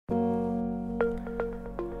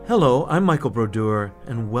Hello, I'm Michael Brodeur,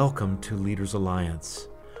 and welcome to Leaders Alliance.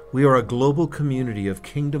 We are a global community of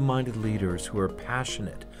kingdom-minded leaders who are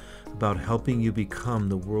passionate about helping you become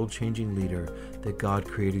the world-changing leader that God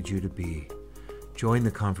created you to be. Join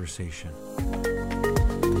the conversation.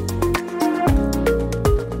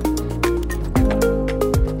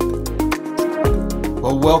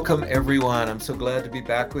 Well, welcome everyone. I'm so glad to be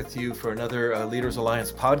back with you for another Leaders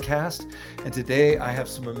Alliance podcast. And today I have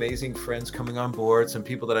some amazing friends coming on board, some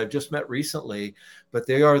people that I've just met recently, but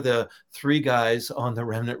they are the three guys on the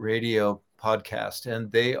Remnant Radio podcast,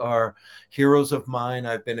 and they are heroes of mine.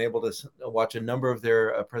 I've been able to watch a number of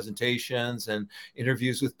their presentations and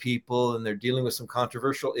interviews with people, and they're dealing with some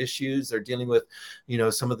controversial issues. They're dealing with,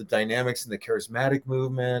 some of the dynamics in the charismatic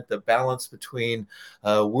movement, the balance between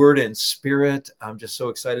word and spirit. I'm just so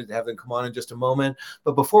excited to have them come on in just a moment.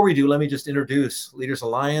 But before we do, let me just introduce Leaders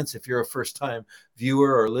Alliance. If you're a first-time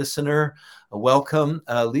viewer or listener, welcome.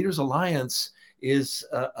 Leaders Alliance is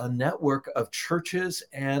a network of churches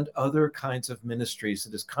and other kinds of ministries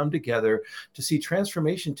that has come together to see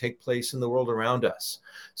transformation take place in the world around us.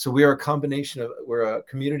 So we're a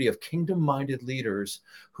community of kingdom-minded leaders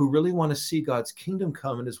who really want to see God's kingdom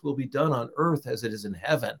come and His will be done on earth as it is in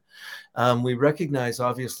heaven. We recognize,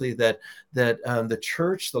 obviously, that the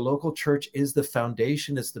church, the local church, is the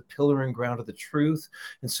foundation, is the pillar and ground of the truth.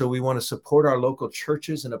 And so we want to support our local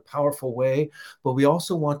churches in a powerful way, but we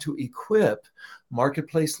also want to equip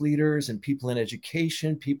marketplace leaders and people in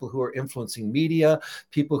education, people who are influencing media,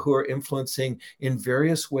 people who are influencing in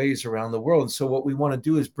various ways around the world. And so what we want to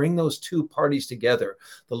do is bring those two parties together,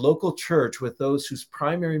 the local church with those whose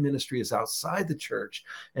primary ministry is outside the church,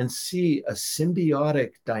 and see a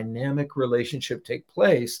symbiotic, dynamic relationship take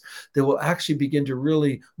place that will actually begin to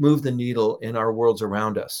really move the needle in our worlds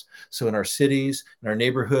around us. So in our cities, in our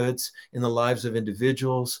neighborhoods, in the lives of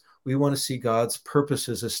individuals, we want to see God's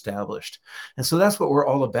purposes established. And so that's what we're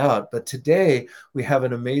all about. But today we have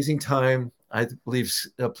an amazing time, I believe,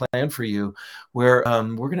 planned for you, where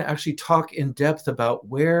we're going to actually talk in depth about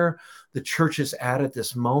where the church is at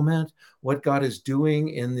this moment, what God is doing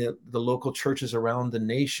in the local churches around the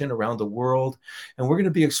nation, around the world. And we're going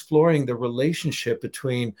to be exploring the relationship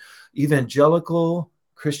between evangelical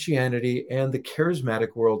Christianity and the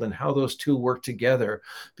charismatic world and how those two work together.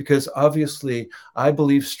 Because obviously, I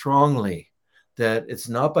believe strongly that it's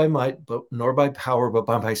not by might, nor by power, but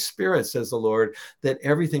by my spirit, says the Lord, that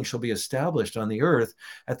everything shall be established on the earth.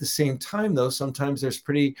 At the same time, though, sometimes there's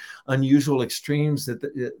pretty unusual extremes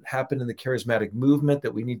that happen in the charismatic movement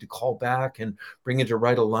that we need to call back and bring into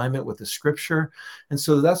right alignment with the scripture. And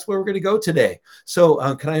so that's where we're going to go today. So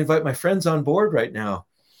can I invite my friends on board right now?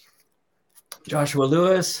 Joshua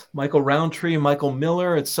Lewis, Michael Rowntree, Michael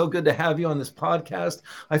Miller. It's so good to have you on this podcast.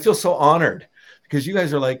 I feel so honored because you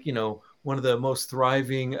guys are like, one of the most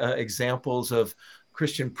thriving examples of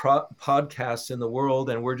Christian podcasts in the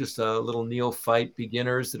world. And we're just a little neophyte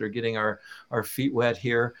beginners that are getting our feet wet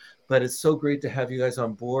here. But it's so great to have you guys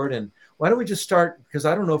on board. And why don't we just start? Because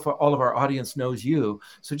I don't know if all of our audience knows you.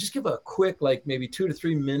 So just give a quick, maybe 2 to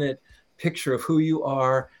 3 minute picture of who you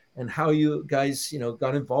are and how you guys,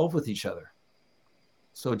 got involved with each other.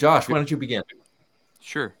 So Josh, why don't you begin?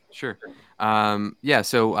 Sure. So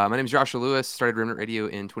my name is Joshua Lewis. Started Remnant Radio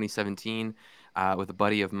in 2017 with a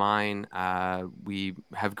buddy of mine. We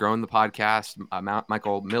have grown the podcast.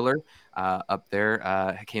 Michael Miller up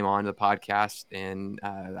there came on to the podcast in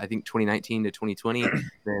I think 2019 to 2020.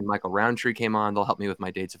 Then Michael Rowntree came on. They'll help me with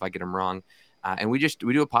my dates if I get them wrong. And we do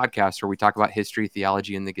a podcast where we talk about history,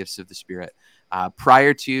 theology, and the gifts of the Spirit.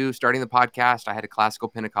 Prior to starting the podcast, I had a classical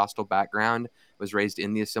Pentecostal background, was raised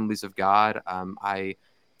in the Assemblies of God. I,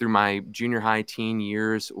 through my junior high teen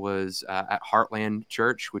years, was at Heartland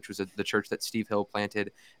Church, which was the church that Steve Hill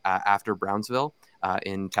planted after Brownsville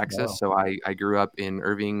in Texas. Wow. So I grew up in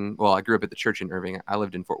Irving. Well, I grew up at the church in Irving. I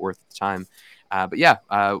lived in Fort Worth at the time.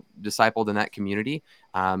 Discipled in that community.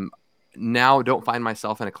 Now don't find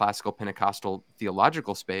myself in a classical Pentecostal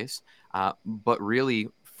theological space, but really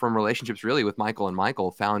from relationships really with Michael and Michael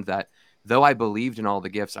found that though I believed in all the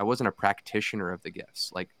gifts, I wasn't a practitioner of the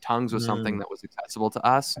gifts. Like tongues was something that was accessible to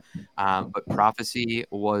us, but prophecy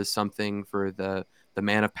was something for the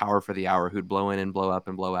man of power for the hour who'd blow in and blow up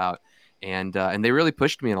and blow out. And they really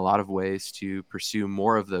pushed me in a lot of ways to pursue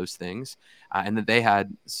more of those things. And that they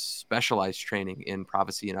had specialized training in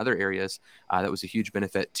prophecy and other areas that was a huge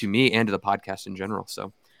benefit to me and to the podcast in general.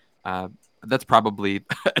 So that's probably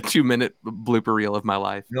a 2-minute blooper reel of my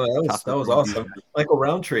life. No, that was awesome. Michael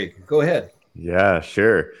Rowntree, go ahead. Yeah,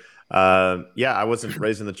 sure. I wasn't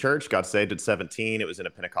raised in the church, got saved at 17. It was in a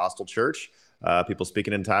Pentecostal church. people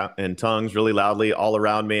speaking in tongues really loudly all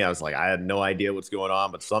around me. I was like, I had no idea what's going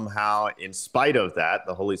on, but somehow, in spite of that,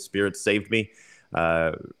 the Holy Spirit saved me,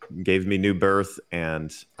 gave me new birth,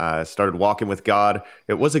 and started walking with God.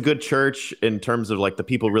 It was a good church in terms of like the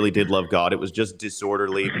people really did love God. It was just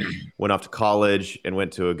disorderly. Went off to college and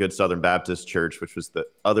went to a good Southern Baptist church, which was the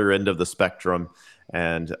other end of the spectrum.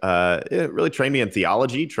 And it really trained me in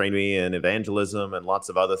theology, trained me in evangelism and lots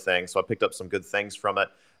of other things. So I picked up some good things from it.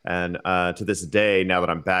 And to this day, now that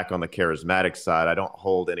I'm back on the charismatic side, I don't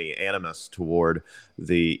hold any animus toward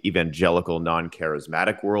the evangelical,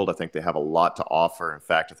 non-charismatic world. I think they have a lot to offer. In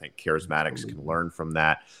fact, I think charismatics can learn from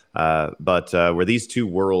that. But where these two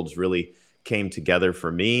worlds really came together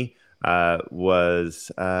for me was,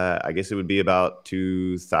 I guess it would be about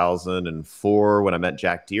 2004 when I met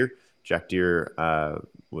Jack Deere. Jack Deere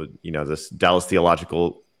was, this Dallas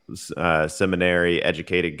Theological Seminary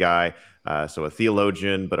educated guy. So a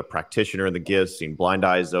theologian, but a practitioner in the gifts, seen blind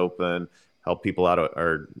eyes open, helped people out,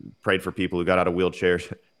 or prayed for people who got out of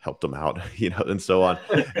wheelchairs, helped them out, and so on.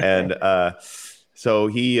 And so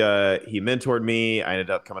he mentored me. I ended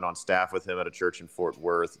up coming on staff with him at a church in Fort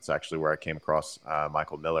Worth. It's actually where I came across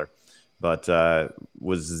Michael Miller. But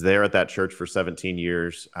was there at that church for 17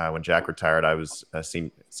 years. When Jack retired, I was a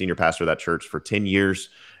senior pastor of that church for 10 years.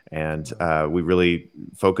 And we really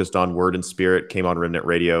focused on Word and Spirit, came on Remnant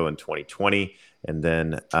Radio in 2020. And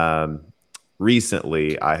then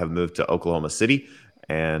recently, I have moved to Oklahoma City,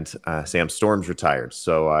 and Sam Storms retired.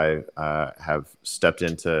 So I have stepped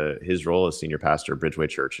into his role as senior pastor of Bridgeway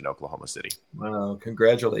Church in Oklahoma City. Wow,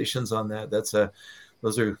 congratulations on that.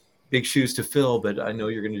 Those are big shoes to fill, but I know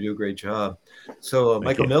you're going to do a great job. So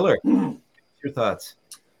Michael Miller, your thoughts?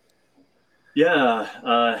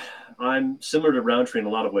 Yeah, I'm similar to Rowntree in a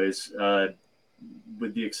lot of ways,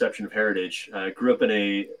 with the exception of heritage. I grew up in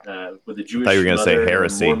with a Jewish mother and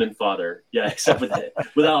a Mormon father. Yeah, except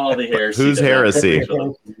without all the heresy. Who's heresy?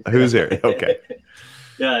 Who's heresy? Okay.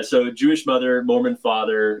 Yeah, so Jewish mother, Mormon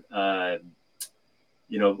father. I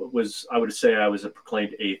would say I was a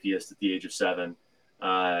proclaimed atheist at the age of 7.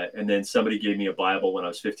 And then somebody gave me a Bible when I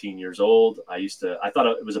was 15 years old. I thought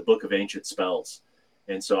it was a book of ancient spells.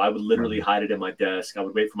 And so I would literally hide it in my desk. I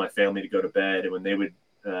would wait for my family to go to bed. And when they would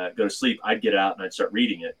go to sleep, I'd get out and I'd start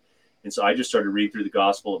reading it. And so I just started reading through the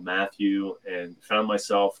Gospel of Matthew and found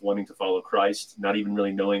myself wanting to follow Christ, not even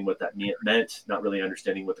really knowing what that meant, not really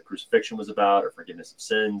understanding what the crucifixion was about or forgiveness of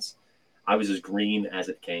sins. I was as green as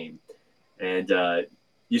it came. And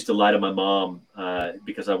used to lie to my mom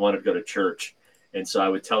because I wanted to go to church. And so I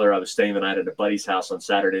would tell her I was staying the night at a buddy's house on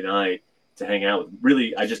Saturday night to hang out with.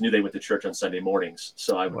 Really, I just knew they went to church on Sunday mornings.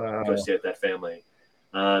 So I would go stay at that family.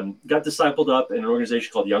 Got discipled up in an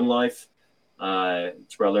organization called Young Life.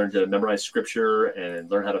 It's where I learned to memorize scripture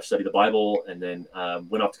and learn how to study the Bible. And then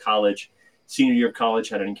went off to college. Senior year of college,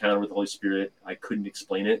 had an encounter with the Holy Spirit. I couldn't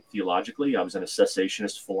explain it theologically. I was in a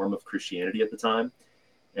cessationist form of Christianity at the time.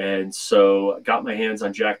 And so got my hands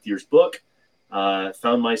on Jack Deere's book.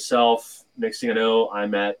 Found myself, next thing I know,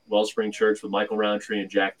 I'm at Wellspring Church with Michael Rowntree and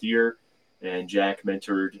Jack Deere. And Jack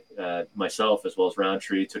mentored myself as well as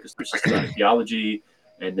Rowntree, took us through systematic theology,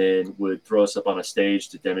 and then would throw us up on a stage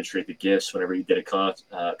to demonstrate the gifts whenever he did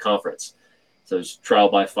a conference. So it was trial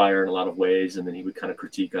by fire in a lot of ways, and then he would kind of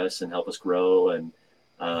critique us and help us grow, and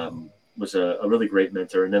was a really great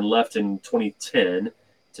mentor. And then left in 2010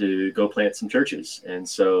 to go plant some churches. And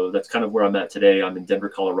so that's kind of where I'm at today. I'm in Denver,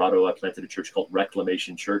 Colorado. I planted a church called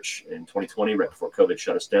Reclamation Church in 2020, right before COVID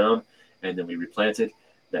shut us down. And then we replanted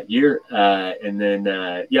that year. And then,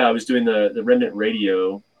 I was doing the Remnant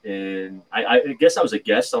Radio. And I guess I was a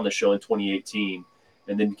guest on the show in 2018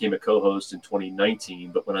 and then became a co-host in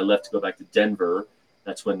 2019. But when I left to go back to Denver,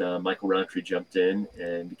 that's when Michael Rowntree jumped in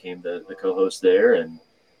and became the co-host there. And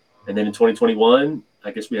then in 2021, I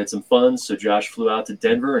guess we had some funds, so Josh flew out to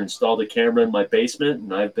Denver and installed a camera in my basement,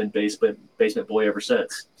 and I've been basement boy ever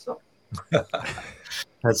since. So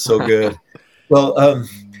that's so good. Well,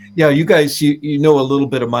 you guys, you know a little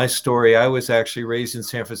bit of my story. I was actually raised in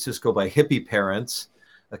San Francisco by hippie parents.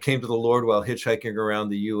 I came to the Lord while hitchhiking around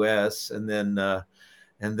the U.S. and then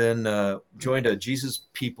joined a Jesus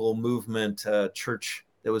People movement church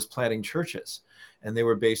that was planting churches. And they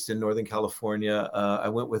were based in Northern California. I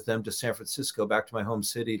went with them to San Francisco, back to my home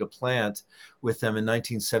city, to plant with them in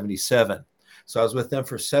 1977. So I was with them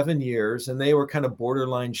for 7 years, and they were kind of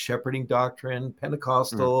borderline shepherding doctrine,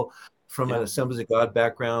 Pentecostal, from an Assemblies of God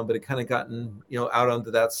background, but it kind of gotten, out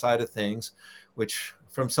onto that side of things, which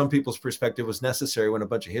from some people's perspective was necessary when a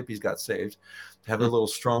bunch of hippies got saved, to have a little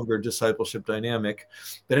stronger discipleship dynamic.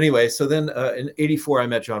 But anyway, so then in 84, I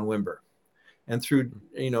met John Wimber. And through,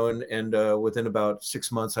 and within about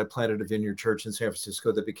 6 months, I planted a vineyard church in San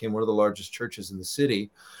Francisco that became one of the largest churches in the city,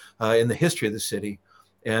 in the history of the city.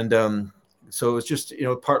 And so it was just,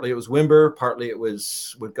 partly it was Wimber, partly it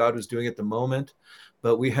was what God was doing at the moment.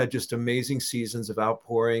 But we had just amazing seasons of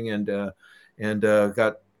outpouring, and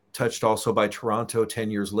got touched also by Toronto 10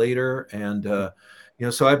 years later. And,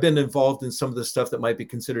 so I've been involved in some of the stuff that might be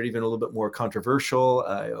considered even a little bit more controversial.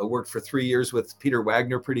 I worked for 3 years with Peter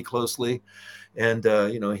Wagner pretty closely. And,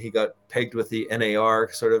 he got pegged with the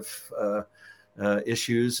NAR sort of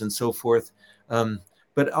issues and so forth.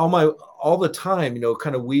 But all the time,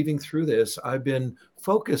 kind of weaving through this, I've been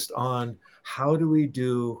focused on how do we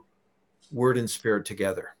do word and spirit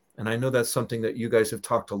together. And I know that's something that you guys have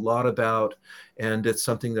talked a lot about. And it's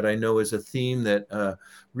something that I know is a theme that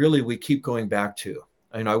really we keep going back to.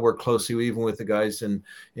 I work closely even with the guys in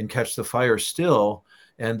Catch the Fire still.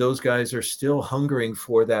 And those guys are still hungering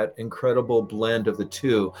for that incredible blend of the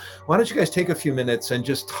two. Why don't you guys take a few minutes and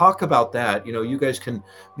just talk about that? You guys can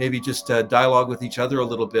maybe just dialogue with each other a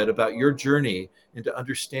little bit about your journey into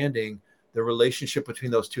understanding the relationship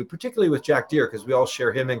between those two, particularly with Jack Deere, because we all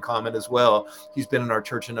share him in common as well. He's been in our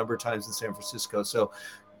church a number of times in San Francisco. So,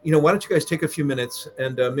 why don't you guys take a few minutes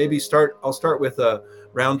and maybe I'll start with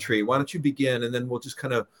Rowntree. Why don't you begin, and then we'll just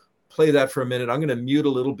kind of play that for a minute. I'm going to mute a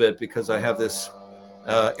little bit because I have this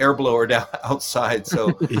air blower down outside.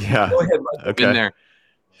 So yeah. Go ahead, Michael. Okay. Been there.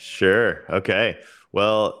 Sure. Okay.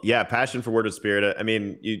 Well, yeah, passion for word and spirit. I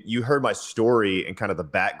mean, you heard my story and kind of the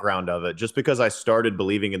background of it. Just because I started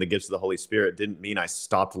believing in the gifts of the Holy Spirit didn't mean I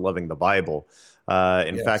stopped loving the Bible.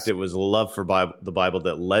 In Yes. fact, it was love for the Bible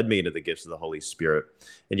that led me to the gifts of the Holy Spirit.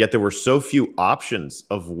 And yet there were so few options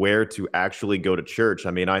of where to actually go to church.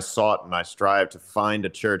 I mean, I sought and I strived to find a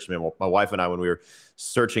church. I mean, my wife and I, when we were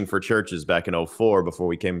searching for churches back in 2004, before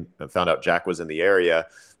we found out Jack was in the area,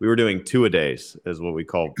 we were doing two-a-days, is what we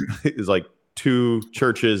call, is like 2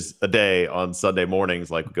 churches a day on Sunday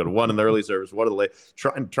mornings. Like, go to one in the early service, one in the late,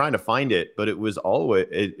 trying to find it. But it was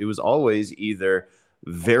always either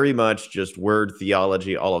very much just word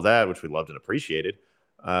theology, all of that, which we loved and appreciated,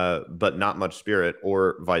 but not much spirit,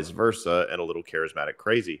 or vice versa, and a little charismatic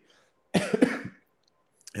crazy.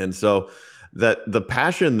 And so that the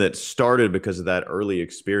passion that started because of that early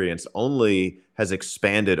experience only has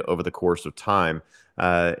expanded over the course of time.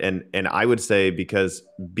 And I would say, because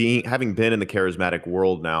having been in the charismatic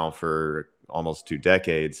world now for almost 2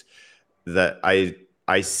 decades, that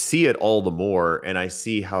I see it all the more, and I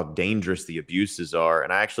see how dangerous the abuses are.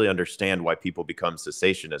 And I actually understand why people become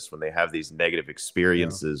cessationists when they have these negative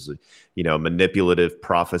experiences, manipulative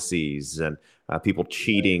prophecies, and people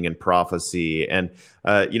cheating in prophecy. And,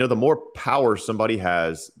 the more power somebody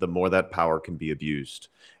has, the more that power can be abused.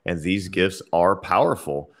 And these gifts are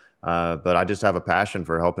powerful. But I just have a passion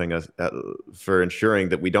for helping us, for ensuring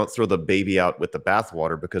that we don't throw the baby out with the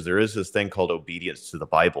bathwater, because there is this thing called obedience to the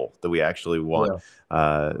Bible that we actually want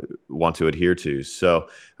to adhere to. So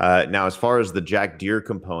now, as far as the Jack Deere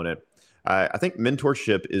component, I think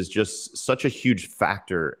mentorship is just such a huge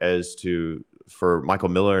factor for Michael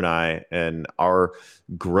Miller and I and our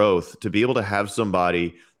growth, to be able to have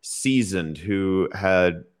somebody seasoned who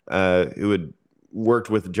had worked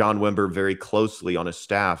with John Wimber very closely on his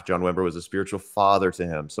staff. John Wimber was a spiritual father to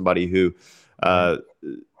him, somebody who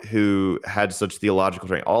had such theological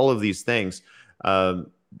training, all of these things,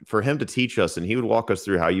 for him to teach us. And he would walk us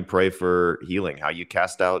through how you pray for healing, how you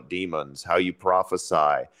cast out demons, how you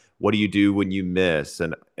prophesy, what do you do when you miss,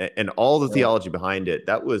 and all the theology behind it.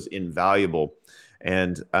 That was invaluable.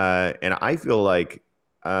 And I feel like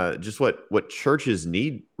just what churches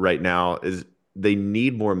need right now is they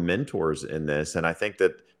need more mentors in this. And I think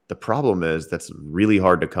that the problem is that's really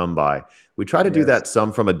hard to come by. We try to do that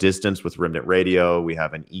some from a distance with Remnant Radio. We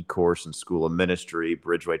have an e-course and School of Ministry.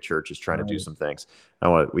 Bridgeway Church is trying to do some things.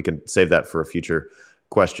 We can save that for a future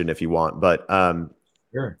question if you want. But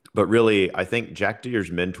Sure. But really, I think Jack Deere's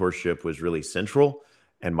mentorship was really central.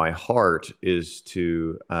 And my heart is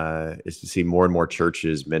to see more and more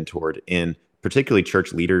churches mentored in, particularly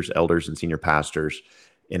church leaders, elders, and senior pastors,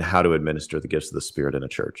 in how to administer the gifts of the Spirit in a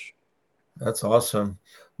church. That's awesome.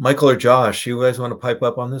 Michael or Josh, you guys want to pipe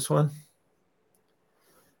up on this one?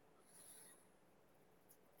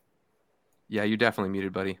 Yeah, you're definitely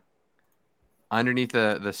muted, buddy. Underneath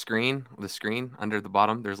the screen under the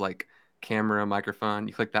bottom, there's like camera, microphone.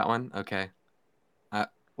 You click that one. Okay.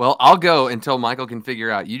 Well, I'll go until Michael can figure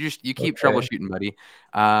out. You keep troubleshooting, buddy.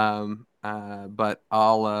 But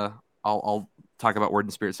I'll talk about word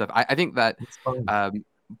and spirit stuff. I think that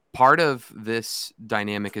part of this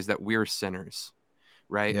dynamic is that we're sinners,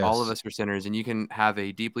 right? Yes. All of us are sinners, and you can have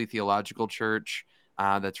a deeply theological church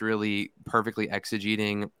that's really perfectly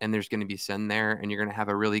exegeting, and there's going to be sin there, and you're going to have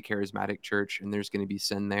a really charismatic church, and there's going to be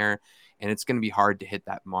sin there, and it's going to be hard to hit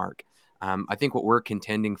that mark. I think what we're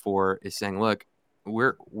contending for is saying, look,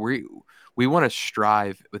 we want to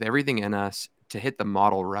strive with everything in us to hit the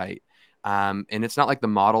model right. And it's not like the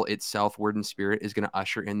model itself, Word and Spirit, is going to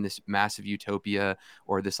usher in this massive utopia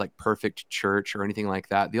or this like perfect church or anything like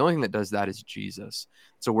that. The only thing that does that is Jesus.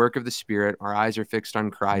 It's a work of the Spirit. Our eyes are fixed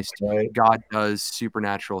on Christ. Right. God does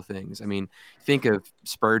supernatural things. I mean, think of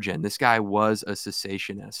Spurgeon. This guy was a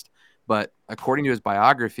cessationist, but according to his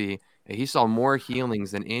biography, he saw more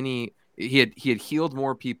healings than any. He had healed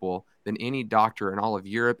more people than any doctor in all of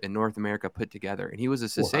Europe and North America put together, and he was a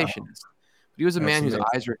cessationist. Wow. But he was a That's man whose amazing.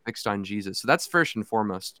 eyes were fixed on Jesus. So that's first and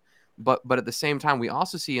foremost. But at the same time, we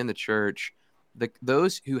also see in the church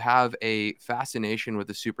those who have a fascination with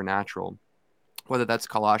the supernatural, whether that's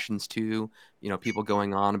Colossians 2, people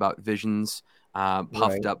going on about visions, puffed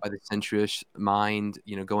Right. up by the sensuous mind,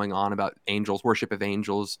 going on about angels, worship of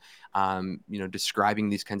angels, describing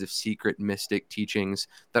these kinds of secret mystic teachings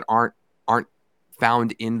that aren't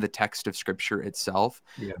found in the text of Scripture itself.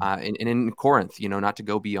 Yeah. And in Corinth, not to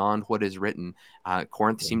go beyond what is written,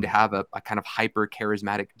 Corinth seemed to have a kind of hyper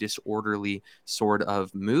charismatic, disorderly sort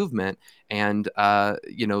of movement. And,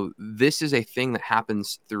 this is a thing that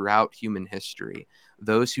happens throughout human history.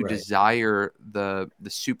 Those who Right. desire the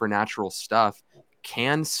supernatural stuff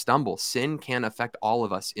can stumble. Sin can affect all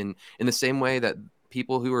of us in the same way that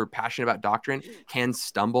people who are passionate about doctrine can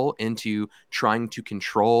stumble into trying to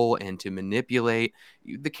control and to manipulate.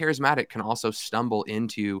 The charismatic can also stumble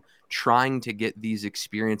into trying to get these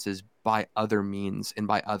experiences by other means and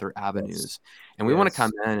by other avenues. Yes. And we want to Yes.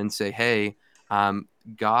 come in and say, hey,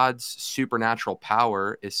 God's supernatural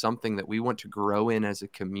power is something that we want to grow in as a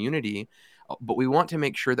community, but we want to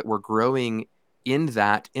make sure that we're growing in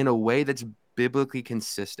that in a way that's biblically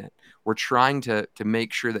consistent. We're trying to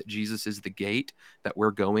make sure that Jesus is the gate that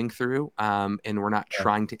we're going through, and we're not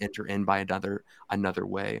trying to enter in by another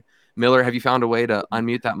way. Miller, have you found a way to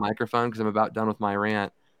unmute that microphone? Because I'm about done with my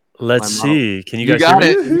rant. Let's see. Can you guys got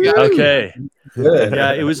hear it. me? You got it. Okay. Good.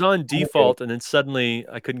 Yeah, it was on default, and then suddenly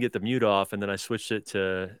I couldn't get the mute off, and then I switched it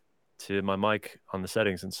to my mic on the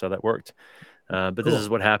settings, and so that worked. But this Cool. is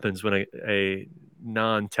what happens when a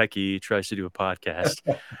non-techie tries to do a podcast.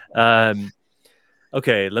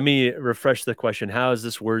 Okay, let me refresh the question. How is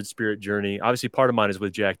this word spirit journey? Obviously, part of mine is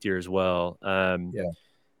with Jack Deere as well.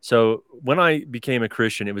 So when I became a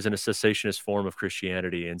Christian, it was in a cessationist form of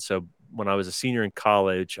Christianity. And so when I was a senior in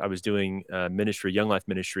college, I was doing ministry, young life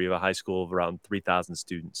ministry of a high school of around 3,000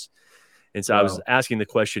 students. And so I was asking the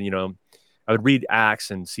question, I would read Acts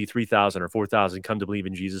and see 3,000 or 4,000 come to believe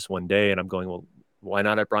in Jesus one day. And I'm going, well, why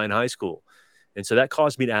not at Bryan High School? And so that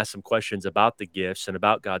caused me to ask some questions about the gifts and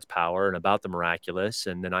about God's power and about the miraculous.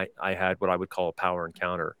 And then I had what I would call a power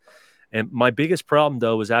encounter. And my biggest problem,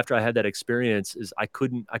 though, was after I had that experience is I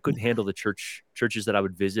couldn't handle the churches that I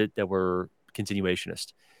would visit that were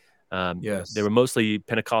continuationist. Yes. They were mostly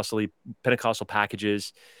Pentecostal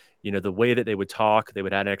packages. The way that they would talk, they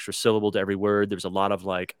would add an extra syllable to every word. There was a lot of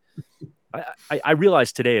I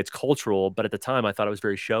realize today it's cultural, but at the time I thought it was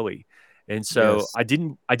very showy. And so Yes. I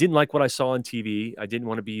didn't like what I saw on TV. I didn't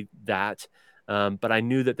want to be that. But I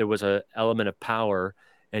knew that there was an element of power,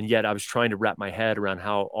 and yet I was trying to wrap my head around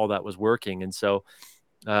how all that was working. And so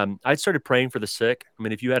I started praying for the sick. I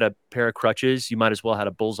mean, if you had a pair of crutches, you might as well had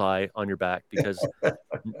a bullseye on your back, because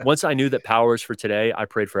once I knew that power is for today, I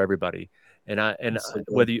prayed for everybody. And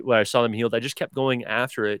whether I saw them healed, I just kept going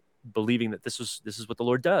after it, believing that this is what the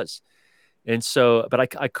Lord does. And so, but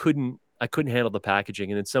I couldn't handle the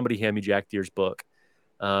packaging. And then somebody handed me Jack Deere's book,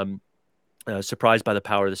 Surprised by the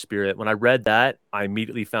Power of the Spirit. When I read that, I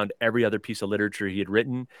immediately found every other piece of literature he had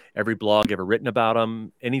written, every blog ever written about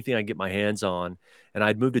him, anything I could get my hands on. And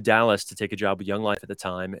I'd moved to Dallas to take a job with Young Life at the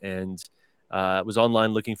time, and was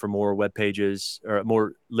online looking for more web pages or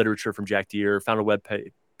more literature from Jack Deere. Found a web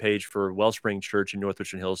page for Wellspring Church in North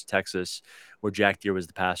Richland Hills, Texas, where Jack Deere was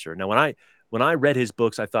the pastor. Now, when I read his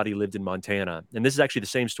books, I thought he lived in Montana. And this is actually the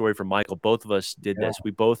same story for Michael. Both of us did this.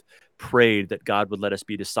 We both prayed that God would let us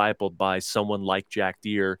be discipled by someone like Jack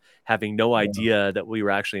Deere, having no idea that we were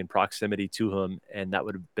actually in proximity to him, and that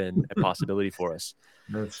would have been a possibility for us.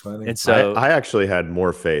 That's funny. And so I actually had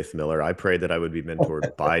more faith, Miller. I prayed that I would be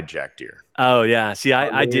mentored by Jack Deere. Oh, yeah. See,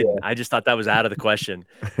 I didn't. I just thought that was out of the question.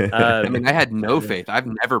 I mean, I had no faith. I've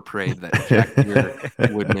never prayed that Jack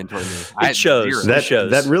Deere would mentor me. It shows.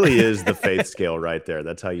 That really is the faith scale right there.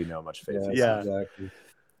 That's how you know how much faith. Yeah. Exactly.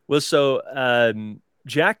 Well, so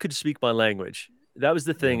Jack could speak my language. That was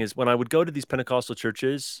the thing, is when I would go to these Pentecostal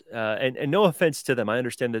churches, and no offense to them, I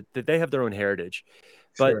understand that they have their own heritage.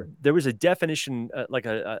 But there was a definition, like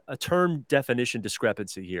a term definition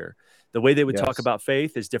discrepancy here. The way they would talk about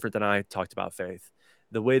faith is different than I talked about faith.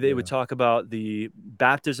 The way they would talk about the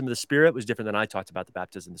baptism of the Spirit was different than I talked about the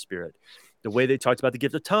baptism of the Spirit. The way they talked about the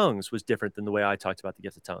gift of tongues was different than the way I talked about the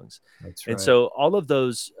gift of tongues. That's right. And so all of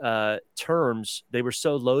those terms, they were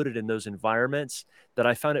so loaded in those environments that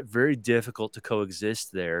I found it very difficult to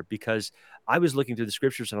coexist there, because I was looking through the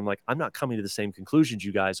scriptures and I'm like, I'm not coming to the same conclusions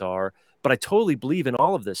you guys are, but I totally believe in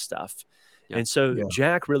all of this stuff. And so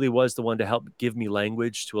Jack really was the one to help give me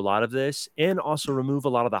language to a lot of this, and also remove a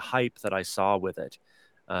lot of the hype that I saw with it.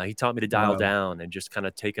 He taught me to dial down and just kind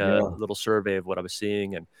of take a little survey of what I was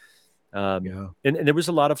seeing. And there was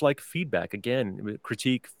a lot of like feedback, again,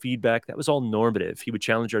 critique, feedback. That was all normative. He would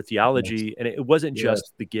challenge our theology, and it wasn't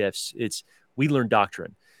just the gifts. We learned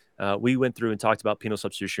doctrine. We went through and talked about penal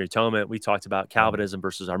substitutionary atonement. We talked about Calvinism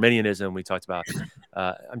versus Arminianism. We talked about,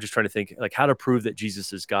 I'm just trying to think, like, how to prove that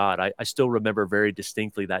Jesus is God. I still remember very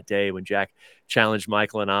distinctly that day when Jack challenged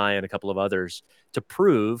Michael and I and a couple of others to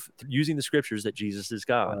prove, using the scriptures, that Jesus is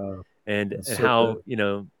God. And so how,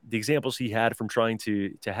 the examples he had from trying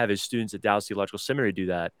to have his students at Dallas Theological Seminary do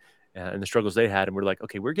that, and the struggles they had. And we're like,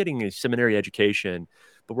 okay, we're getting a seminary education,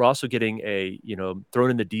 but we're also getting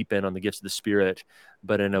thrown in the deep end on the gifts of the Spirit,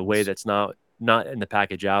 but in a way that's not in the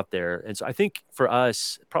package out there. And so I think for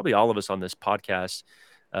us, probably all of us on this podcast,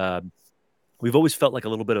 we've always felt like a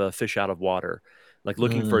little bit of a fish out of water, like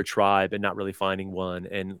looking for a tribe and not really finding one.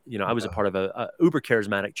 And, I was a part of a uber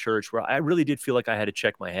charismatic church where I really did feel like I had to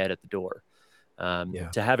check my head at the door.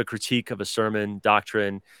 To have a critique of a sermon,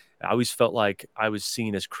 doctrine, I always felt like I was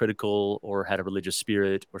seen as critical or had a religious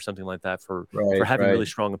spirit or something like that for having really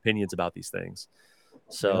strong opinions about these things.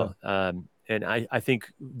 So, and I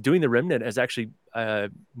think doing the Remnant has actually,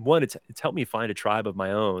 it's helped me find a tribe of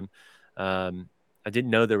my own. I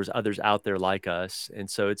didn't know there was others out there like us. And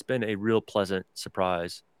so it's been a real pleasant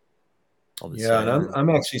surprise. Yeah, and I'm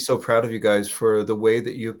actually so proud of you guys for the way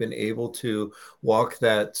that you've been able to walk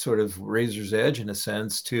that sort of razor's edge, in a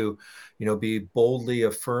sense, to, be boldly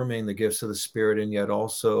affirming the gifts of the Spirit, and yet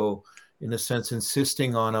also, in a sense,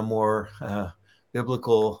 insisting on a more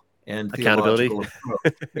biblical and theological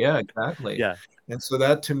approach. Yeah, exactly. Yeah. And so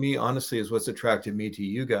that, to me, honestly, is what's attracted me to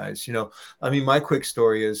you guys. My quick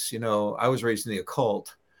story is, I was raised in the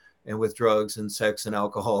occult, and with drugs and sex and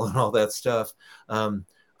alcohol and all that stuff.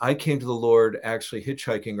 I came to the Lord actually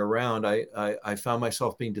hitchhiking around. I found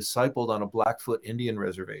myself being discipled on a Blackfoot Indian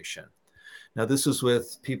reservation. Now, this was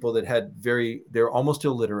with people that they're almost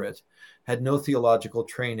illiterate, had no theological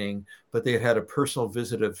training, but they had had a personal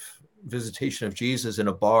visitation of Jesus in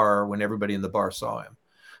a bar when everybody in the bar saw him.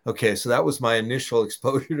 Okay, so that was my initial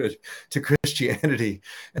exposure to Christianity.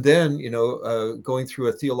 And then, going through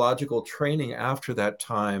a theological training after that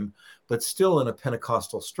time, but still in a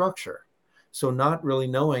Pentecostal structure. So not really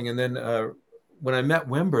knowing. And then when I met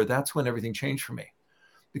Wimber, that's when everything changed for me.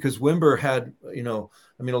 Because Wimber had, a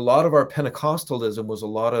lot of our Pentecostalism was a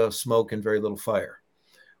lot of smoke and very little fire.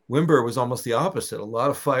 Wimber was almost the opposite, a lot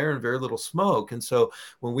of fire and very little smoke. And so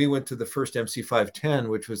when we went to the first MC510,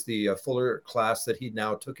 which was the Fuller class that he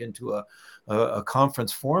now took into a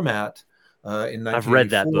conference format in 1984. I've read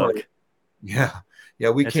that book. Yeah.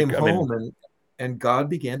 We came home and God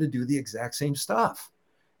began to do the exact same stuff.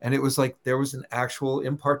 And it was like there was an actual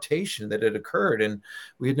impartation that had occurred, and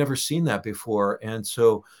we had never seen that before. And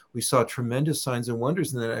so we saw tremendous signs and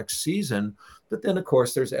wonders in the next season. But then, of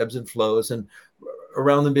course, there's ebbs and flows. And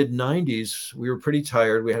around the mid-90s, we were pretty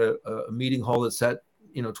tired. We had a meeting hall that sat,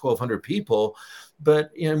 1,200 people,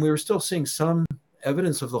 and we were still seeing some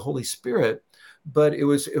evidence of the Holy Spirit. But it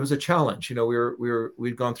was a challenge.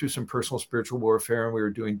 We'd gone through some personal spiritual warfare, and we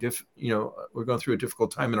were we're going through a difficult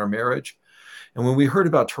time in our marriage. And when we heard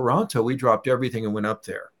about Toronto, we dropped everything and went up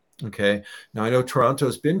there. Okay. Now I know Toronto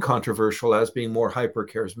has been controversial as being more hyper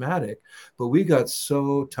charismatic, but we got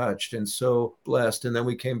so touched and so blessed. And then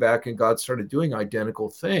we came back and God started doing identical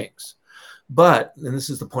things. But, and this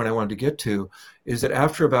is the point I wanted to get to, is that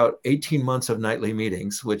after about 18 months of nightly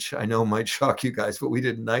meetings, which I know might shock you guys, but we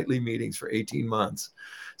did nightly meetings for 18 months,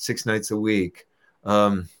 6 nights a week.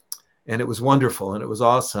 And it was wonderful and it was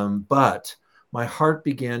awesome. But my heart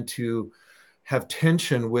began to have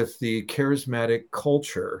tension with the charismatic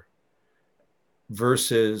culture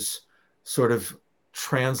versus sort of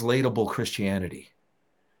translatable Christianity.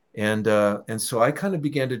 And so I kind of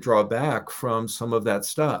began to draw back from some of that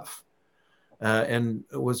stuff and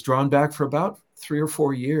was drawn back for about 3 or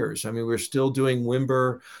 4 years. I mean, we were still doing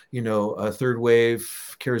Wimber, a third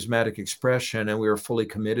wave charismatic expression, and we were fully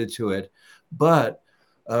committed to it. But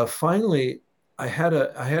finally, I had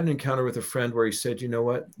an encounter with a friend where he said, you know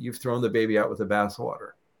what, you've thrown the baby out with the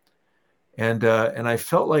bathwater. And I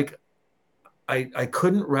felt like I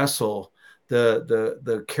couldn't wrestle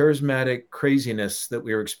the charismatic craziness that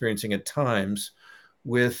we were experiencing at times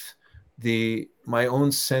with my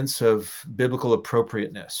own sense of biblical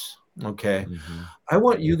appropriateness. Okay. Mm-hmm. I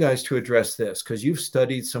want you guys to address this because you've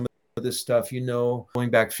studied some of this stuff, going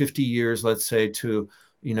back 50 years, let's say, to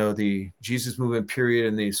the Jesus movement period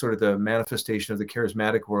and the sort of the manifestation of the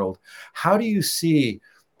charismatic world. How do you see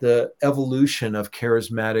the evolution of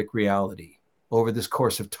charismatic reality over this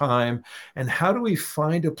course of time? And how do we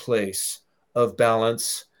find a place of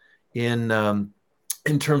balance in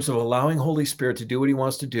terms of allowing Holy Spirit to do what he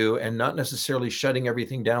wants to do and not necessarily shutting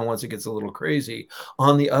everything down once it gets a little crazy?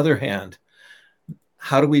 On the other hand,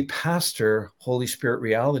 how do we pastor Holy Spirit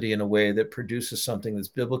reality in a way that produces something that's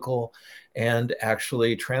biblical and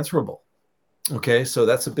actually transferable? Okay, so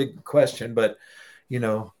that's a big question, but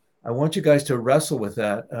I want you guys to wrestle with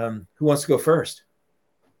that. Who wants to go first?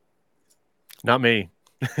 Not me.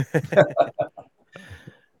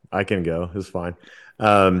 I can go. It's fine.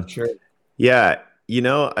 Sure. Yeah,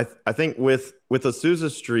 I think with Azusa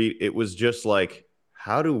Street, it was just like,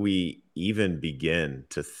 how do we even begin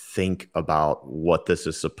to think about what this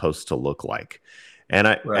is supposed to look like? And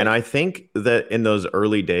I think that in those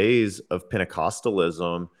early days of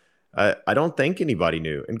Pentecostalism, I don't think anybody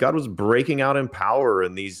knew. And God was breaking out in power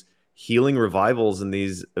and these healing revivals and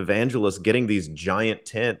these evangelists getting these giant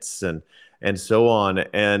tents and so on.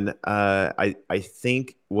 And I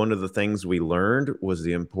think one of the things we learned was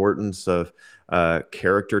the importance of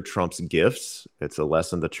character trumps gifts. It's a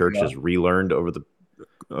lesson the church has relearned over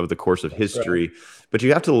the course of history. Right. But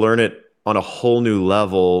you have to learn it on a whole new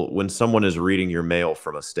level when someone is reading your mail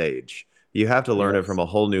from a stage. You have to learn it from a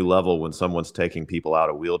whole new level when someone's taking people out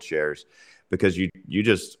of wheelchairs, because you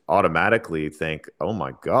just automatically think, oh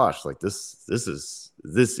my gosh, like this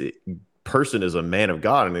person is a man of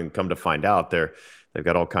God, and then come to find out they've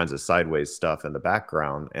got all kinds of sideways stuff in the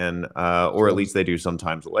background, and or at least they do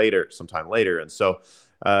sometime later. And so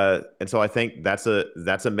I think that's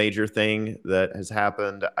a major thing that has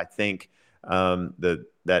happened. I think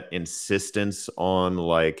that insistence on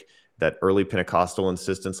like that early Pentecostal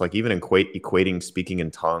insistence, like even equating speaking in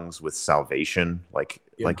tongues with salvation, like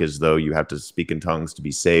as though you have to speak in tongues to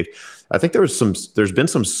be saved. I think there's been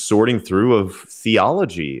some sorting through of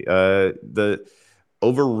theology, the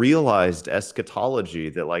over-realized eschatology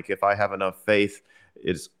that like, if I have enough faith,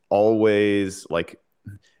 it's always like,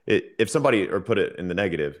 if somebody, or put it in the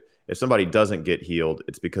negative, if somebody doesn't get healed,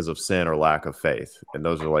 it's because of sin or lack of faith. And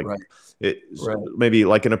those are like, maybe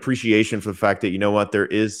like an appreciation for the fact that, there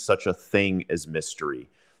is such a thing as mystery.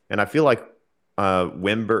 And I feel like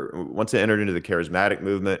Wimber, once it entered into the charismatic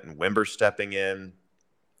movement and Wimber stepping in,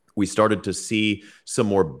 we started to see some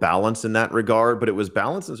more balance in that regard, but it was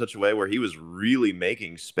balanced in such a way where he was really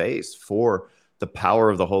making space for the power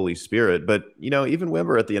of the Holy Spirit. But, even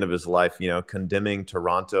Wimber at the end of his life, condemning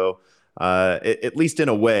Toronto, at least in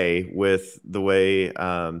a way, with the way,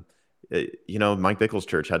 Mike Bickle's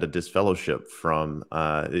church had to disfellowship from,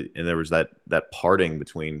 and there was that parting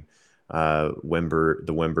between the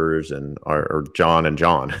Wimbers and or John and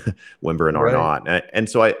John, Wimber and Arnott. And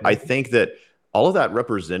so I think that all of that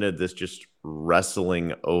represented this just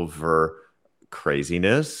wrestling over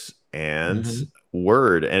craziness and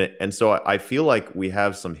word. And so I feel like we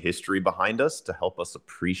have some history behind us to help us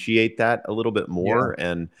appreciate that a little bit more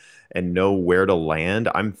and know where to land.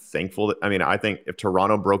 I'm thankful that, I think if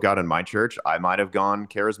Toronto broke out in my church, I might have gone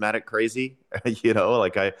charismatic crazy,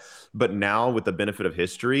 but now with the benefit of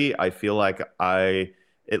history, I feel like I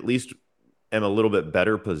at least am a little bit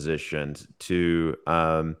better positioned to,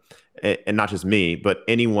 and not just me, but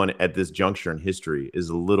anyone at this juncture in history is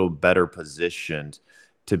a little better positioned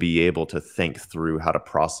to be able to think through how to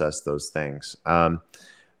process those things.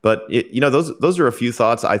 But those are a few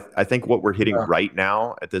thoughts. I think what we're hitting right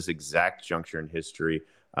now at this exact juncture in history,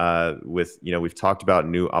 with we've talked about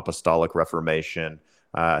New Apostolic Reformation.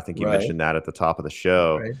 I think you mentioned that at the top of the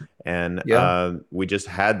show, and we just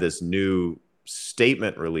had this new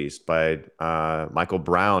statement released by Michael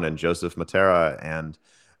Brown and Joseph Matera,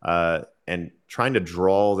 and trying to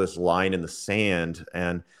draw this line in the sand,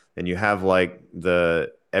 and you have like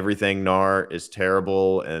the everything NAR is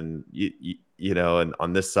terrible, and and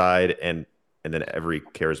on this side, and then every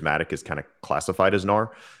charismatic is kind of classified as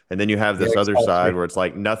NAR, and then you have this other side where it's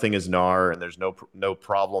like nothing is NAR and there's no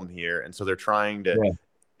problem here, and so they're trying to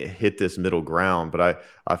hit this middle ground. But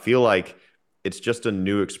I feel like it's just a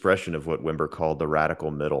new expression of what Wimber called the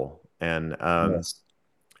radical middle, and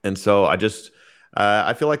so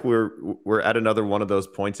I feel like we're at another one of those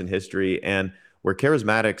points in history, and where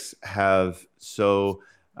charismatics have so.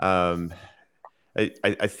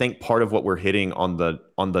 I think part of what we're hitting on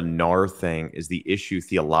the NAR thing is the issue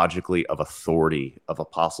theologically of authority of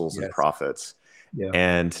apostles and prophets. Yeah.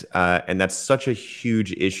 And that's such a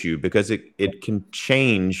huge issue because it can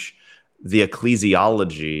change the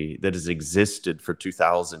ecclesiology that has existed for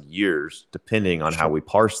 2,000 years, depending on how we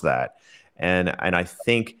parse that. And I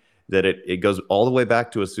think that it goes all the way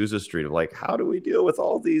back to Azusa Street of like, how do we deal with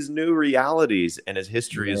all these new realities? And as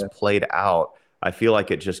history is played out, I feel like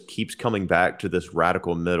it just keeps coming back to this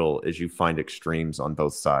radical middle as you find extremes on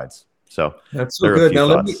both sides. So that's so good. Now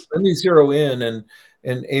let me zero in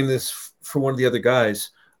and aim this for one of the other guys.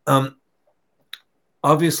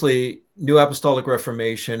 Obviously, New Apostolic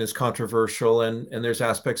Reformation is controversial, and there's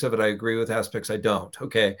aspects of it I agree with, aspects I don't.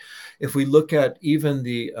 Okay, if we look at even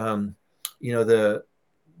the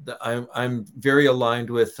I'm very aligned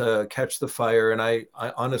with Catch the Fire, and I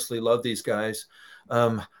honestly love these guys.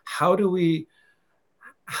 How do we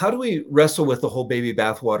wrestle with the whole baby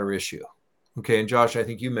bathwater issue? Okay, and Josh, I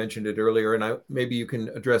think you mentioned it earlier, and maybe you can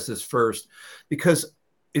address this first, because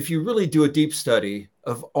if you really do a deep study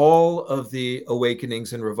of all of the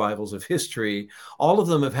awakenings and revivals of history, all of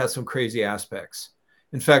them have had some crazy aspects.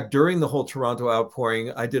 In fact, during the whole Toronto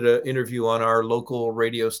outpouring, I did an interview on our local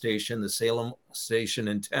radio station, the Salem station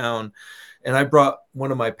in town, and I brought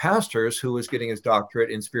one of my pastors who was getting his doctorate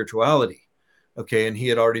in spirituality. Okay, and he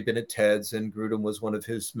had already been at TEDS, and Grudem was one of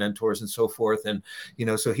his mentors and so forth. And,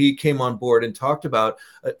 so he came on board and talked about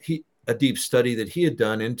a deep study that he had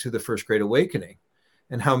done into the First Great Awakening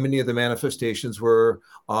and how many of the manifestations were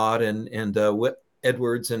odd, and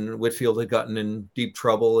Edwards and Whitefield had gotten in deep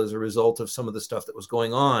trouble as a result of some of the stuff that was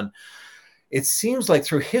going on. It seems like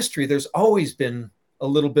through history, there's always been a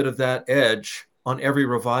little bit of that edge on every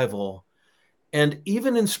revival. And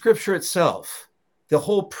even in Scripture itself, the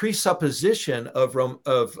whole presupposition of 1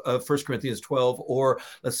 Corinthians 12, or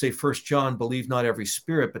let's say 1 John, believe not every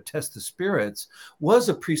spirit, but test the spirits, was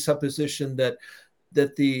a presupposition that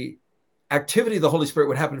the activity of the Holy Spirit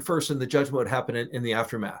would happen first and the judgment would happen in the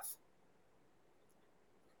aftermath.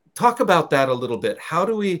 Talk about that a little bit. How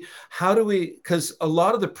do we, because a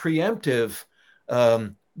lot of the preemptive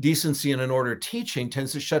decency and an order teaching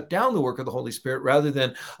tends to shut down the work of the Holy Spirit rather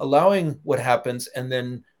than allowing what happens and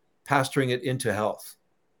then pastoring it into health.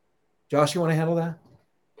 Josh, you want to handle that?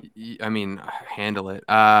 I mean, handle it.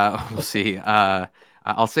 We'll see.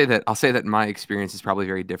 I'll say that my experience is probably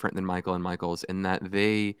very different than Michael and Michael's, in that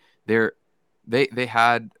they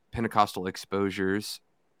had Pentecostal exposures,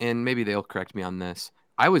 and maybe they'll correct me on this.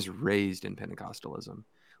 I was raised in Pentecostalism.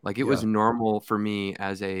 Like, it was normal for me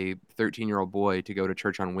as a 13-year-old boy to go to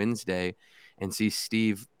church on Wednesday and see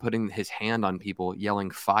Steve putting his hand on people,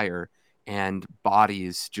 yelling fire, and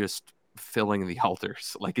bodies just filling the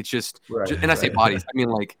altars. Like, it's and I say bodies, I mean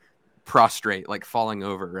like prostrate, like falling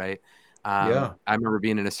over, right? I remember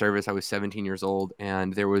being in a service. I was 17 years old,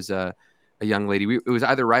 and there was a young lady. It was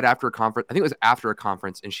either right after a conference. I think it was after a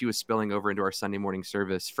conference, and she was spilling over into our Sunday morning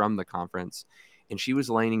service from the conference, and she was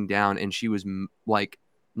laying down, and she was like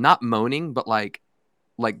not moaning, but like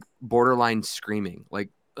borderline screaming, like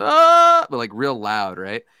but like real loud,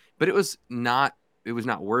 right? But it was not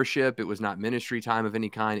worship. It was not ministry time of any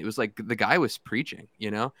kind. It was like the guy was preaching,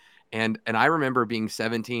 and I remember being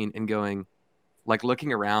 17 and going, like,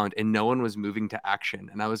 looking around, and no one was moving to action.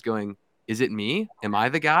 And I was going, is it me? Am I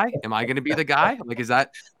the guy? Am I going to be the guy? Like, is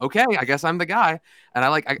that okay? I guess I'm the guy. And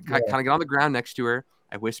I kind of get on the ground next to her.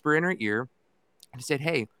 I whisper in her ear and I said,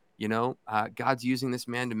 hey, God's using this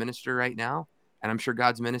man to minister right now. And I'm sure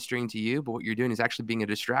God's ministering to you, but what you're doing is actually being a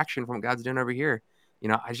distraction from what God's doing over here.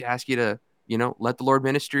 I just ask you to, let the Lord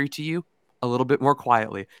minister to you a little bit more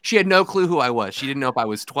quietly. She had no clue who I was. She didn't know if I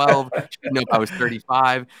was 12. She didn't know if I was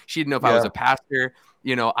 35. She didn't know if I was a pastor.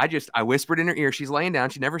 I whispered in her ear. She's laying down.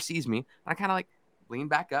 She never sees me. I kind of like lean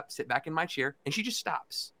back up, sit back in my chair, and she just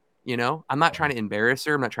stops. I'm not trying to embarrass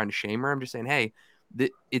her. I'm not trying to shame her. I'm just saying, hey,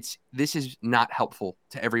 this is not helpful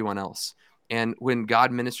to everyone else. And when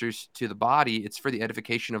God ministers to the body, it's for the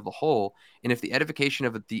edification of the whole. And if the edification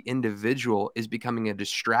of the individual is becoming a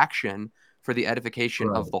distraction for the edification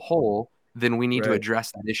of the whole, then we need to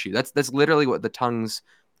address that issue. That's literally what the tongues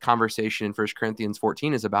conversation in 1 Corinthians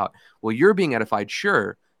 14 is about. Well, you're being edified,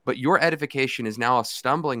 sure, but your edification is now a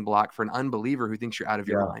stumbling block for an unbeliever who thinks you're out of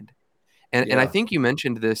your mind. And I think you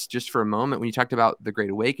mentioned this just for a moment when you talked about the Great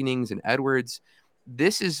Awakenings and Edwards.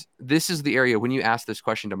 This is the area when you asked this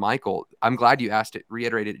question to Michael. I'm glad you asked it,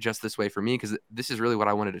 reiterated it just this way for me, because this is really what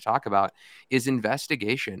I wanted to talk about, is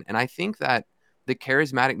investigation. And I think that the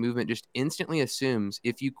charismatic movement just instantly assumes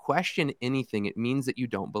if you question anything, it means that you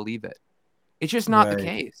don't believe it. It's just not the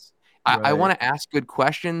case. I want to ask good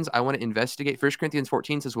questions. I want to investigate. 1 Corinthians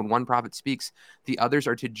 14 says when one prophet speaks, the others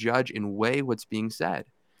are to judge and weigh what's being said,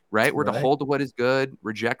 right? We're to hold to what is good,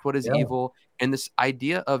 reject what is evil. And this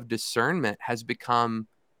idea of discernment has become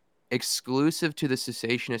exclusive to the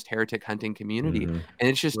cessationist heretic hunting community. And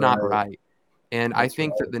it's just not right. And I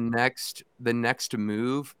think that the next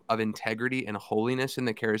move of integrity and holiness in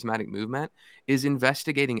the charismatic movement is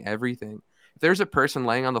investigating everything. If there's a person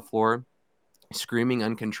laying on the floor screaming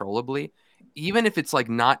uncontrollably, even if it's like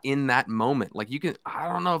not in that moment, like I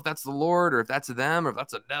don't know if that's the Lord or if that's them or if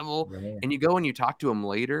that's a devil, and you go and you talk to them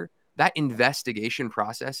later, that investigation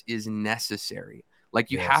process is necessary. Like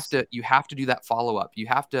you have to do that follow-up. You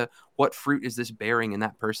have to, what fruit is this bearing in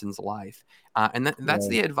that person's life? And that's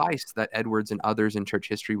the advice that Edwards and others in church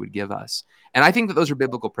history would give us. And I think that those are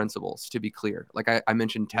biblical principles, to be clear. Like I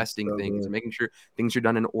mentioned, testing things and making sure things are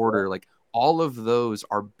done in order. Like all of those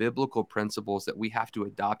are biblical principles that we have to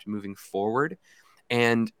adopt moving forward.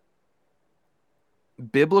 And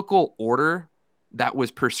biblical order that was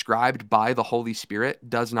prescribed by the Holy Spirit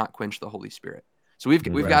does not quench the Holy Spirit. So we've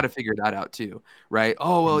got to figure that out too, right?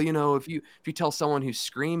 Oh, well, if you tell someone who's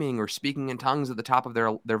screaming or speaking in tongues at the top of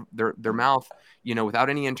their mouth, without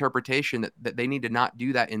any interpretation that they need to not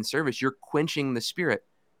do that in service, you're quenching the Spirit.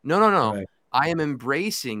 No. Right. I am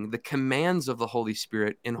embracing the commands of the Holy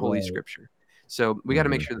Spirit in Holy Scripture. So we got to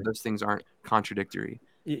make sure that those things aren't contradictory.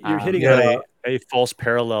 You're hitting on a false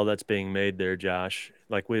parallel that's being made there, Josh,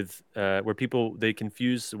 like with where people, they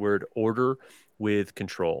confuse the word order with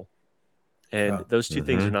control. And those two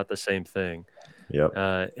things are not the same thing. Yep.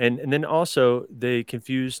 And then also they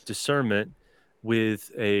confuse discernment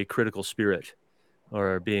with a critical spirit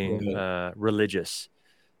or being religious.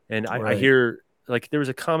 And I hear, like, there was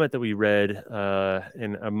a comment that we read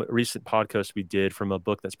in a recent podcast we did from a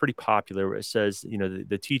book that's pretty popular where it says,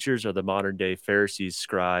 the teachers are the modern day Pharisees,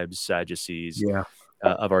 scribes, Sadducees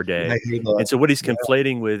of our day. And so what he's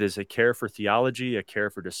conflating with is a care for theology, a care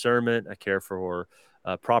for discernment, a care for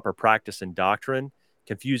proper practice and doctrine,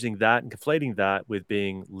 confusing that and conflating that with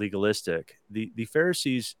being legalistic. The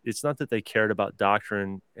Pharisees, it's not that they cared about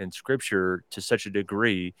doctrine and scripture to such a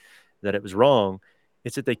degree that it was wrong.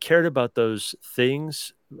 It's that they cared about those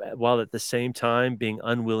things while at the same time being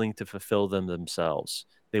unwilling to fulfill them themselves.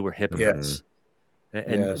 They were hypocrites.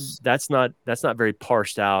 And that's not very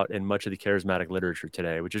parsed out in much of the charismatic literature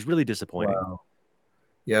today, which is really disappointing. Wow.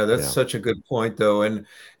 Yeah, that's such a good point, though. And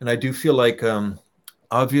I do feel like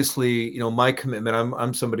obviously, my commitment,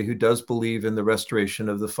 I'm somebody who does believe in the restoration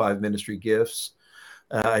of the 5 ministry gifts.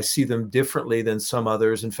 I see them differently than some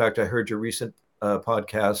others. In fact, I heard your recent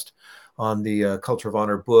podcast on the Culture of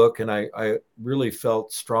Honor book, and I really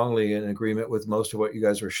felt strongly in agreement with most of what you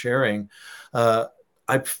guys were sharing.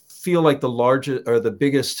 I feel like the largest or the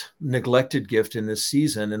biggest neglected gift in this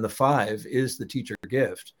season in the 5 is the teacher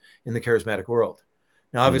gift in the charismatic world.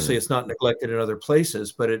 Now, obviously, it's not neglected in other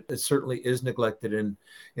places, but it certainly is neglected in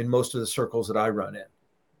most of the circles that I run in.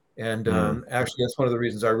 And actually, that's one of the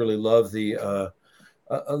reasons I really love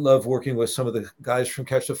I love working with some of the guys from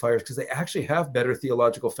Catch the Fires, because they actually have better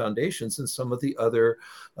theological foundations than some of the other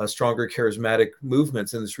stronger charismatic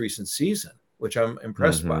movements in this recent season, which I'm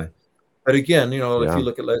impressed by. But again, if you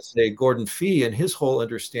look at, let's say, Gordon Fee and his whole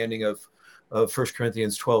understanding of 1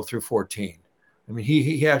 Corinthians 12 through 14, I mean,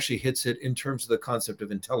 he actually hits it in terms of the concept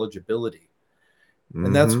of intelligibility.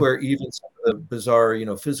 And that's where even some of the bizarre,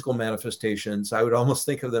 physical manifestations, I would almost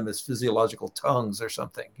think of them as physiological tongues or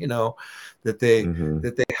something, that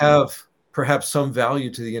they have perhaps some value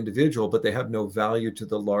to the individual, but they have no value to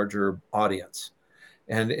the larger audience.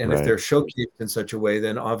 And if they're showcased in such a way,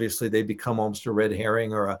 then obviously they become almost a red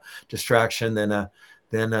herring or a distraction than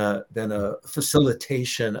a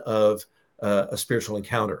facilitation of a spiritual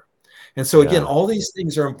encounter. And so again, all these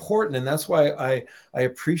things are important. And that's why I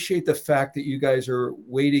appreciate the fact that you guys are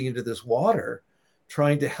wading into this water,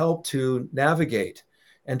 trying to help to navigate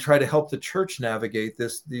and try to help the church navigate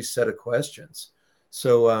these set of questions.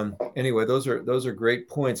 So anyway, those are great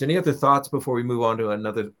points. Any other thoughts before we move on to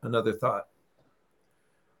another thought?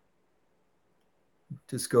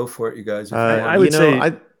 Just go for it, you guys. I would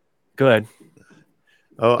say, go ahead.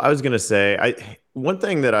 Oh, I was going to say, one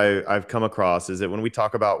thing that I've come across is that when we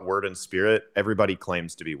talk about word and spirit, everybody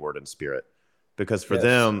claims to be word and spirit, because for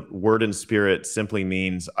them, word and spirit simply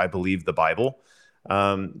means I believe the Bible.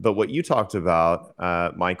 But what you talked about,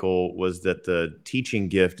 Michael, was that the teaching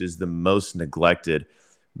gift is the most neglected.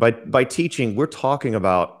 By teaching, we're talking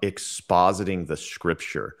about expositing the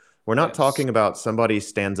scripture. We're not talking about somebody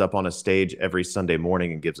stands up on a stage every Sunday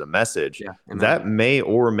morning and gives a message. That may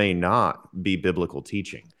or may not be biblical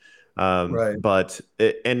teaching. But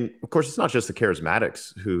and of course, it's not just the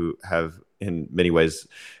charismatics who have, in many ways,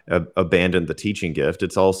 abandoned the teaching gift.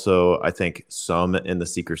 It's also, I think, some in the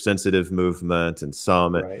seeker-sensitive movement, and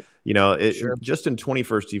some, just in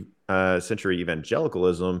 21st century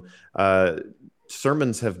evangelicalism,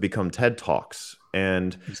 sermons have become TED Talks,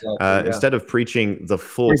 and instead of preaching the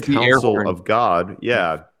full counsel of God,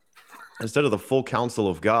 instead of the full counsel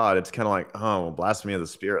of God, it's kind of like, oh, well, blasphemy of the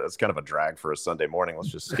Spirit. That's kind of a drag for a Sunday morning. Let's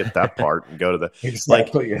just skip that part and go to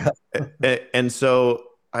the And so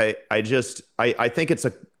I think it's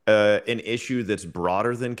an issue that's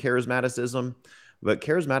broader than charismaticism, but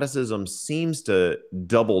charismaticism seems to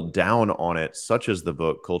double down on it, such as the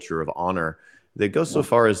book Culture of Honor. They go so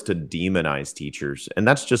far as to demonize teachers, and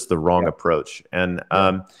that's just the wrong approach.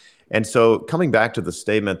 And so coming back to the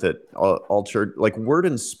statement that all church, like word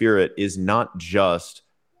and spirit, is not just,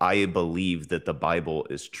 I believe that the Bible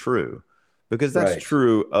is true, because that's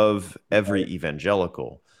true of every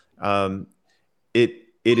evangelical. It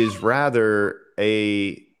is rather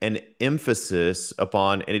an emphasis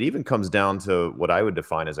upon, and it even comes down to what I would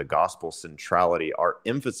define as a gospel centrality. Our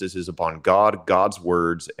emphasis is upon God, God's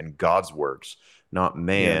words, and God's works, not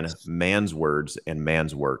man's words and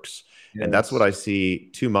man's works. And that's what I see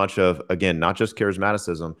too much of, again, not just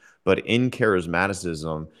charismaticism, but in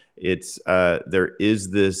charismaticism, it's there is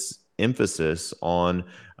this emphasis on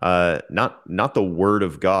not the word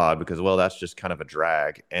of God, because, well, that's just kind of a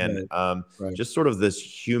drag, and just sort of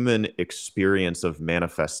this human experience of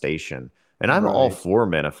manifestation. And I'm all for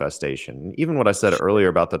manifestation. Even what I said earlier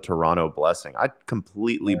about the Toronto blessing, I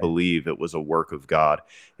completely believe it was a work of God.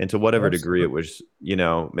 And to whatever degree it was,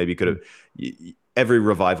 maybe could have, every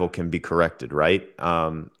revival can be corrected, right?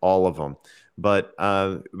 All of them. But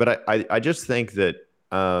I just think that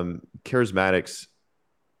charismatics,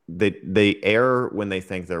 they err when they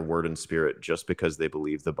think they're word and spirit just because they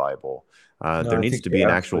believe the Bible. There needs to be an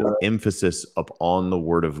actual emphasis upon the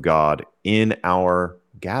word of God in our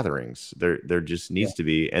gatherings. There just needs to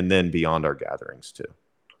be, and then beyond our gatherings too.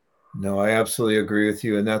 No, I absolutely agree with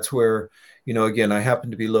you. And that's where, again, I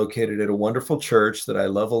happen to be located at a wonderful church that I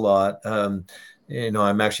love a lot. I'm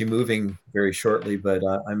actually moving very shortly, but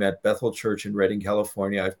I'm at Bethel Church in Redding,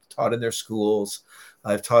 California. I've taught in their schools.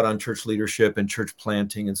 I've taught on church leadership and church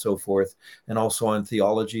planting and so forth, and also on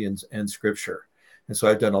theology and scripture. And so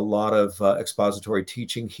I've done a lot of expository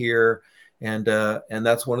teaching here. And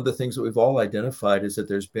that's one of the things that we've all identified, is that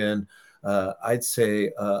there's been, I'd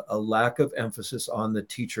say, a lack of emphasis on the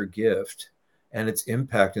teacher gift and its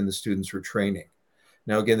impact in the students we're training.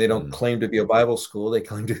 Now, again, they don't claim to be a Bible school. They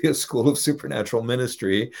claim to be a school of supernatural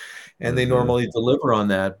ministry, and they normally deliver on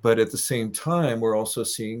that. But at the same time, we're also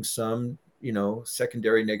seeing some,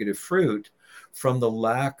 secondary negative fruit from the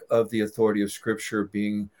lack of the authority of Scripture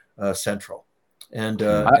being central. And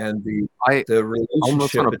the relationship. I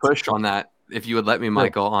almost want to push on that, if you would let me,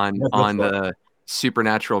 Michael, on the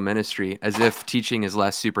supernatural ministry, as if teaching is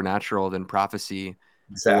less supernatural than prophecy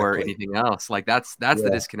or anything else. Like that's the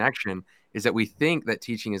disconnection, is that we think that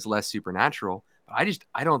teaching is less supernatural. But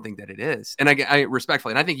I don't think that it is. And I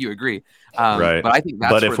respectfully, and I think you agree. But I think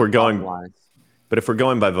that's where the problem lies. But if we're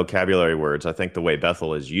going by vocabulary words, I think the way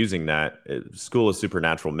Bethel is using that, school of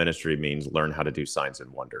supernatural ministry means learn how to do signs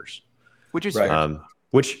and wonders. Which is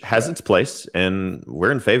which has its place, and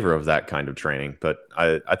we're in favor of that kind of training. But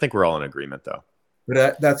I think we're all in agreement, though.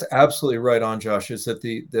 But that's absolutely right on, Josh. Is that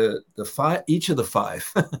each of the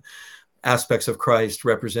five aspects of Christ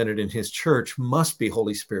represented in His church must be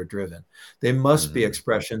Holy Spirit driven. They must be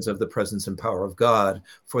expressions of the presence and power of God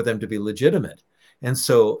for them to be legitimate. And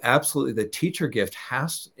so, absolutely, the teacher gift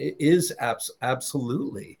is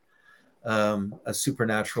absolutely a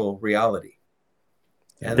supernatural reality.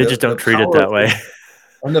 And they just don't treat it that way.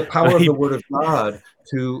 And the power of the Word of God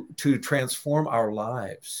to transform our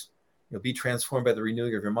lives, be transformed by the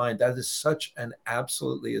renewing of your mind. That is such an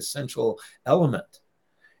absolutely essential element.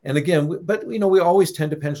 And again, but we always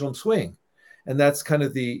tend to pendulum swing, and that's kind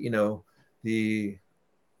of the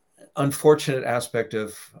unfortunate aspect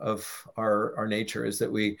of our nature, is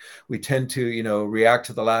that we tend to react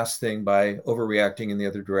to the last thing by overreacting in the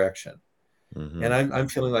other direction. And I'm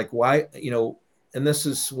feeling like, why, and this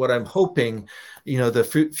is what I'm hoping,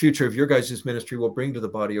 the future of your guys' ministry will bring to the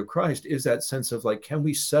body of Christ, is that sense of like, can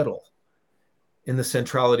we settle in the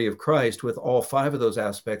centrality of Christ with all five of those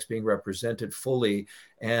aspects being represented fully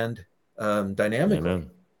and dynamically? Amen.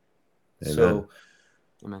 So,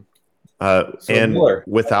 Amen. And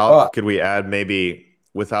could we add maybe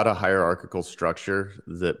without a hierarchical structure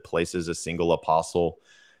that places a single apostle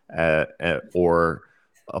or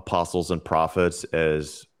apostles and prophets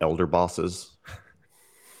as elder bosses?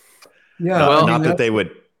 Yeah, not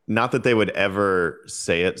not that they would ever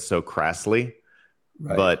say it so crassly,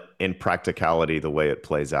 Right. but in practicality, the way it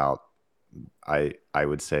plays out, I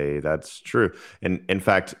would say that's true. And in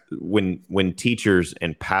fact, when teachers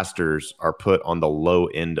and pastors are put on the low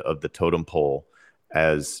end of the totem pole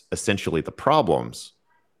as essentially the problems,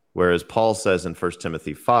 whereas Paul says in 1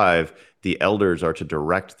 Timothy 5, the elders are to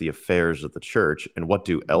direct the affairs of the church. And what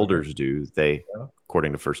do elders do? They,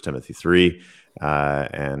 according to 1 Timothy 3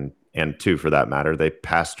 and 2 for that matter, they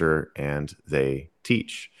pastor and they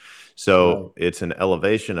teach. So it's an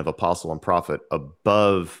elevation of apostle and prophet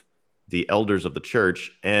above the elders of the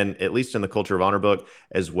church. And at least in the Culture of Honor book,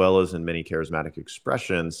 as well as in many charismatic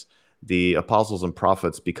expressions, the apostles and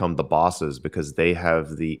prophets become the bosses because they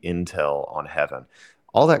have the intel on heaven.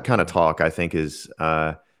 All that kind of talk, I think, is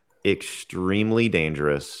extremely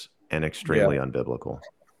dangerous and extremely unbiblical.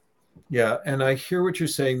 Yeah, and I hear what you're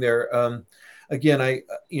saying there. Again,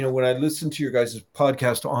 when I listened to your guys'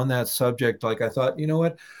 podcast on that subject, like I thought, you know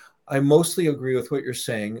what? I mostly agree with what you're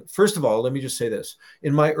saying. First of all, let me just say this.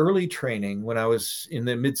 In my early training, when I was in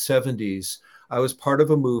the mid-70s, I was part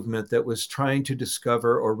of a movement that was trying to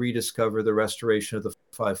discover or rediscover the restoration of the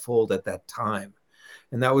fivefold at that time.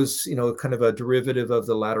 And that was, kind of a derivative of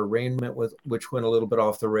the latter rain movement, which went a little bit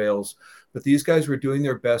off the rails. But these guys were doing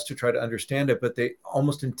their best to try to understand it, but they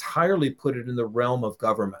almost entirely put it in the realm of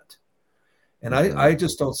government. And I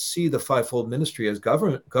just don't see the fivefold ministry as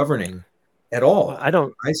governing at all. Well, I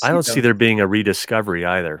don't see there being a rediscovery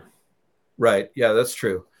either. Right. Yeah, that's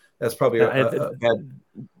true. That's probably a bad.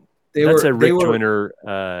 That's a Rick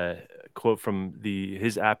Joyner quote from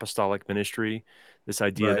his apostolic ministry. This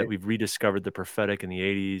idea that we've rediscovered the prophetic in the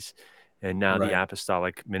 80s, and now the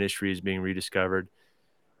apostolic ministry is being rediscovered.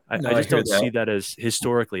 I just don't see that as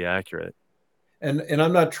historically accurate. And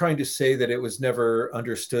I'm not trying to say that it was never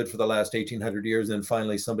understood for the last 1800 years, and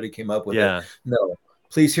finally somebody came up with it. No,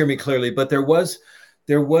 please hear me clearly. But there was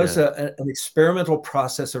an experimental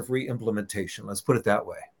process of re-implementation. Let's put it that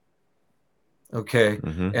way. Okay.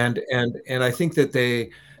 And I think that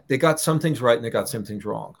they got some things right and they got some things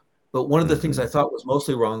wrong. But one of the things I thought was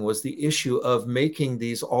mostly wrong was the issue of making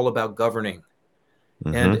these all about governing.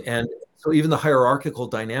 And so even the hierarchical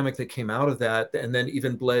dynamic that came out of that, and then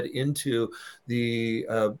even bled into the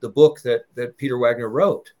book that Peter Wagner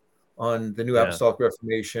wrote on the New Apostolic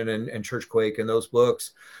Reformation and Church Quake and those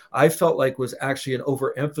books, I felt like was actually an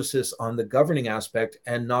overemphasis on the governing aspect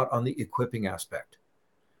and not on the equipping aspect.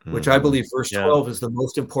 Which I believe verse 12 is the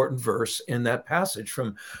most important verse in that passage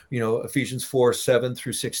from, Ephesians 4:7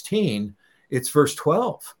 through 16. It's verse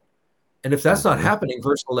 12. And if that's not happening,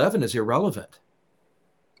 verse 11 is irrelevant.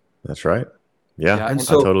 That's right. Yeah, and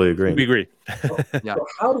so I totally agree. We agree. So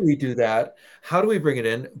how do we do that? How do we bring it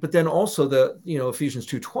in? But then also Ephesians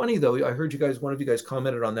 2:20, though, I heard one of you guys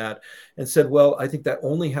commented on that and said, well, I think that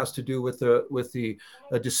only has to do with the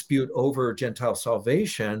dispute over Gentile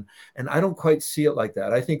salvation. And I don't quite see it like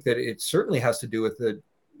that. I think that it certainly has to do with the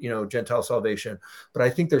Gentile salvation, but I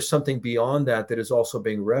think there's something beyond that is also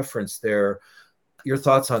being referenced there. Your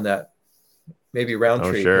thoughts on that? Maybe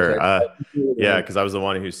Rowntree. Oh, sure. Because I was the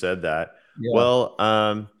one who said that. Yeah. Well,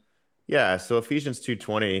 so Ephesians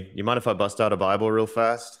 2:20. You mind if I bust out a Bible real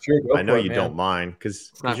fast? Sure, I know you don't mind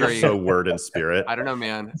because you're so word and spirit. I don't know,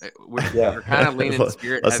 man. We're kind of leaning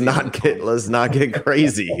spirit. Let's not get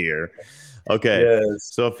crazy here. Okay. Yes.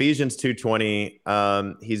 So Ephesians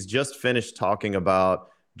 2:20. He's just finished talking about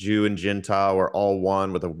Jew and Gentile. We're all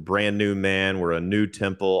one with a brand new man. We're a new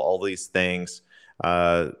temple. All these things.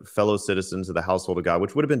 Fellow citizens of the household of God,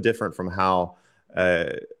 which would have been different from how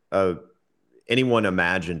anyone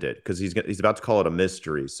imagined it, because he's about to call it a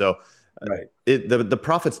mystery. So the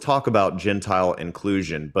prophets talk about Gentile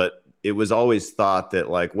inclusion, but it was always thought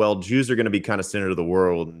that Jews are going to be kind of center of the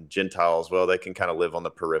world, and Gentiles, they can kind of live on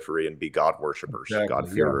the periphery and be God worshipers,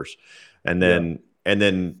 God-fearers. And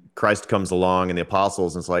then Christ comes along and the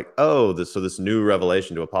apostles, and it's like, this new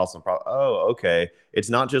revelation to apostles and prophets. Oh, okay. It's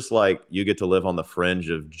not just like you get to live on the fringe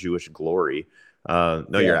of Jewish glory.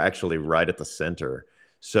 You're actually right at the center.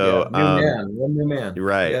 So new man.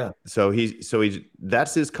 Right. Yeah. So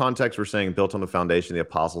that's his context. We're saying built on the foundation of the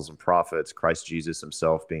apostles and prophets, Christ Jesus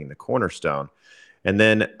himself being the cornerstone. And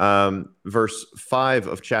then verse 5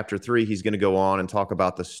 of chapter 3, he's going to go on and talk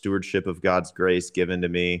about the stewardship of God's grace given to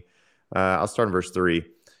me. I'll start in verse 3,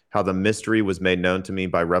 how the mystery was made known to me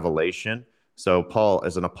by revelation. So Paul,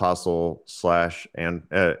 as an apostle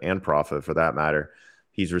and prophet for that matter,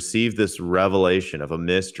 he's received this revelation of a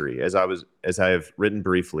mystery. As I have written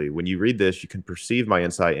briefly, when you read this, you can perceive my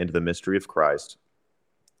insight into the mystery of Christ,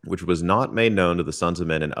 which was not made known to the sons of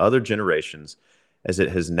men in other generations, as it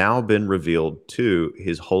has now been revealed to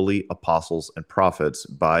his holy apostles and prophets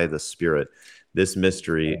by the Spirit. This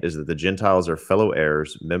mystery is that the Gentiles are fellow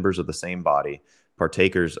heirs, members of the same body,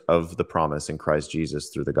 partakers of the promise in Christ Jesus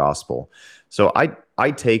through the gospel. So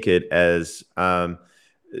I take it as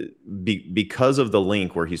because of the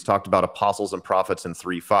link where he's talked about apostles and prophets in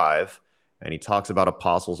 3:5, and he talks about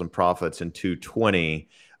apostles and prophets in 2:20.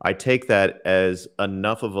 I take that as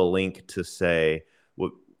enough of a link to say,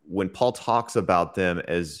 when Paul talks about them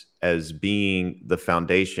as being the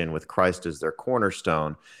foundation with Christ as their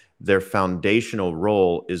cornerstone, their foundational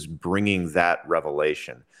role is bringing that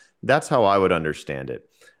revelation. That's how I would understand it.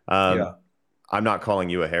 I'm not calling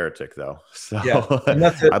you a heretic, though. So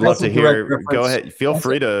I'd love to hear. Go ahead. Feel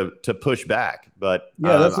free to push back. But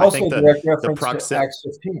that's also a direct reference to Acts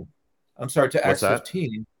 15. I'm sorry, to Acts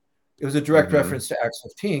 15. It was a direct reference to Acts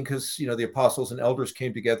 15 because the apostles and elders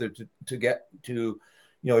came together to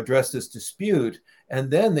address this dispute,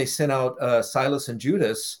 and then they sent out Silas and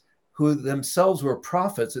Judas, who themselves were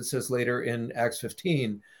prophets. It says later in Acts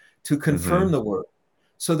 15 to confirm the word.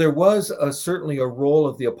 So there was certainly a role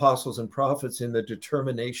of the apostles and prophets in the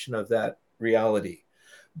determination of that reality.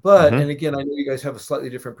 But and again, I know you guys have a slightly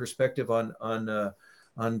different perspective on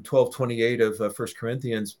 12:28 of 1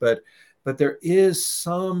 Corinthians, but there is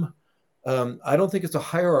some. I don't think it's a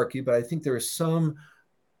hierarchy, but I think there is some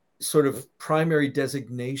sort of primary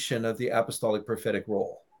designation of the apostolic prophetic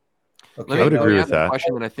role. Okay, I would agree with that. A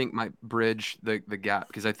question that I think might bridge the gap,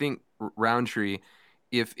 because I think Rowntree,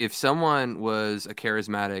 if someone was a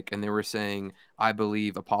charismatic and they were saying, I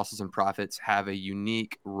believe apostles and prophets have a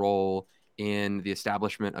unique role in the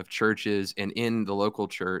establishment of churches and in the local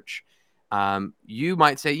church, you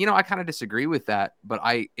might say, I kind of disagree with that, but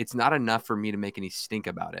it's not enough for me to make any stink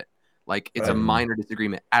about it. Like, it's a minor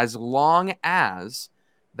disagreement, as long as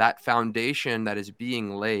that foundation that is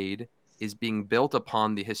being laid is being built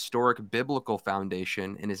upon the historic biblical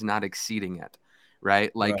foundation and is not exceeding it,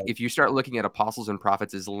 right? Like, if you start looking at apostles and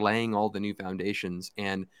prophets as laying all the new foundations,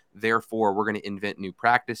 and therefore we're going to invent new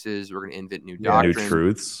practices, we're going to invent new doctrines, new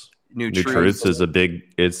truths. New truths is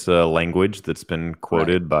it's a language that's been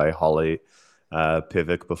quoted by Holly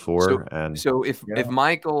Pivick before. So if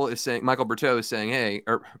Michael Berteau is saying, hey,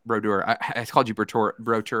 or Brodeur, I called you Brodeur.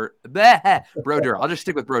 Brodeur. I'll just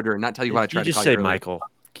stick with Brodeur and not tell you what I tried to call you. You just say Michael.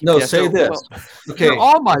 No, say this. Okay. You're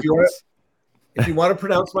all Michaels. If you want to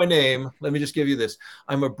pronounce my name, let me just give you this.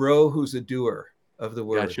 I'm a bro who's a doer of the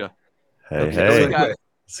word. Gotcha. Hey.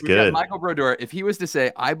 It's good. Michael Brodeur, if he was to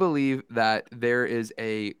say, I believe that there is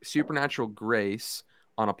a supernatural grace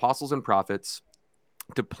on apostles and prophets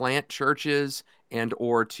to plant churches and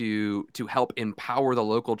or to help empower the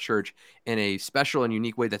local church in a special and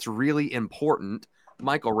unique way that's really important,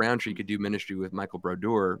 Michael Rowntree could do ministry with Michael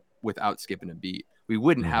Brodeur without skipping a beat. We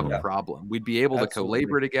wouldn't have a problem. We'd be able to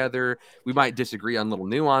co-labor together. We might disagree on little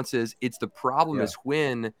nuances. It's the problem is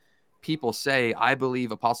when people say, I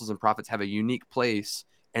believe apostles and prophets have a unique place,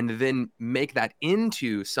 and then make that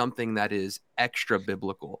into something that is extra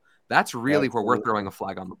biblical. That's really where we're throwing a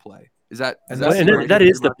flag on the play. That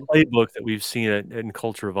is the playbook that we've seen in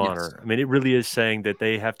Culture of Honor. I mean, it really is saying that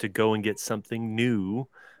they have to go and get something new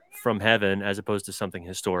from heaven as opposed to something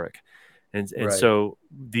historic. And so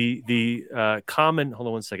the common, hold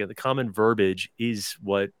on one second, the common verbiage is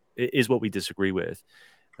what we disagree with.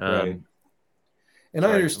 And I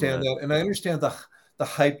understand that. And I understand the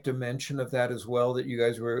hype dimension of that as well, that you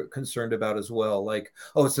guys were concerned about as well. Like,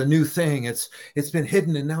 oh, it's a new thing. It's been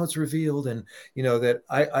hidden and now it's revealed. And, that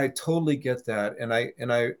I totally get that. And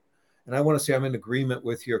I want to say I'm in agreement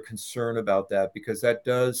with your concern about that, because that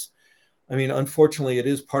does, unfortunately, it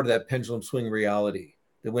is part of that pendulum swing reality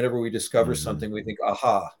that whenever we discover something, we think,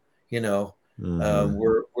 aha,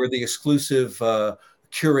 we're the exclusive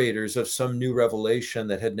curators of some new revelation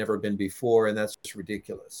that had never been before. And that's just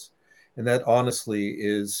ridiculous. And that honestly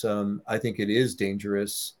is, I think it is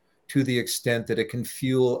dangerous to the extent that it can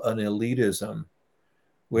fuel an elitism,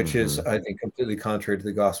 which is, I think, completely contrary to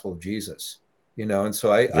the gospel of Jesus, and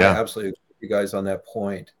so I absolutely agree with you guys on that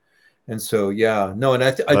point. And so, and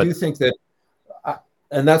I do think that,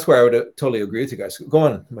 and that's where I would totally agree with you guys. Go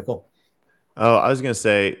on, Michael. Oh, I was going to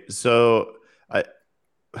say, so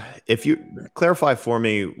if you clarify for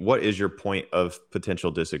me, what is your point of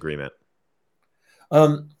potential disagreement?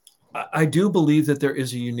 I do believe that there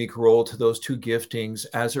is a unique role to those two giftings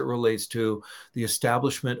as it relates to the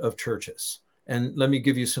establishment of churches. And let me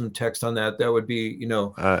give you some text on that. That would be,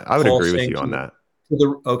 I would agree with you on that.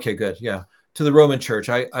 Okay, good. Yeah. To the Roman church,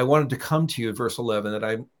 I wanted to come to you, verse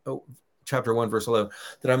 11, chapter 1, verse 11,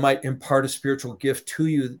 that I might impart a spiritual gift to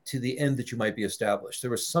you to the end that you might be established.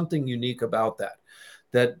 There was something unique about that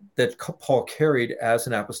that Paul carried as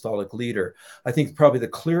an apostolic leader. I think probably the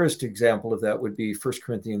clearest example of that would be 1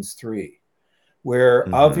 Corinthians 3, where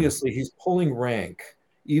obviously he's pulling rank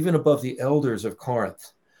even above the elders of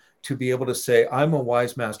Corinth to be able to say, I'm a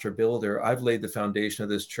wise master builder. I've laid the foundation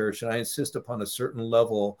of this church, and I insist upon a certain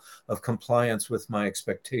level of compliance with my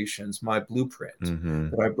expectations, my blueprint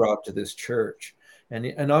that I brought to this church.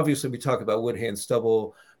 And obviously we talk about wood, hay, and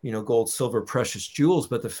stubble, gold, silver, precious jewels.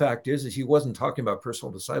 But the fact is he wasn't talking about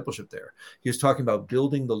personal discipleship there. He was talking about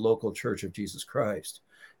building the local church of Jesus Christ.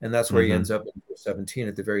 And that's where he ends up in verse 17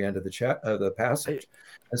 at the very end of the passage.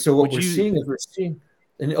 And so what we're seeing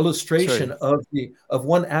an illustration of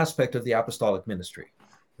one aspect of the apostolic ministry,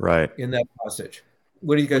 right, in that passage.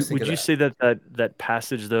 What do you guys think? Would you say that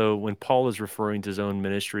passage, though, when Paul is referring to his own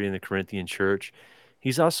ministry in the Corinthian church,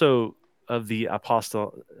 he's also of the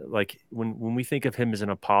apostle? Like when we think of him as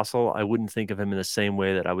an apostle, I wouldn't think of him in the same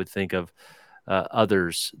way that I would think of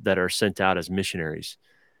others that are sent out as missionaries.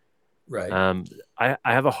 Right. I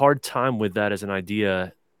have a hard time with that as an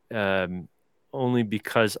idea, only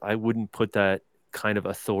because I wouldn't put that kind of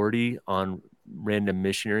authority on random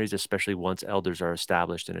missionaries, especially once elders are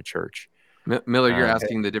established in a church. Miller, you're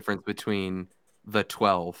asking the difference between the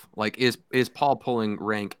 12. Like, is Paul pulling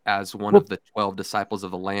rank as one of the 12 disciples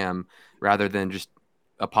of the Lamb rather than just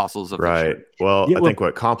apostles of the church? Well, I think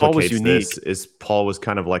what complicates this is Paul was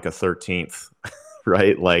kind of like a 13th,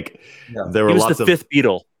 right? Like there were lots of fifth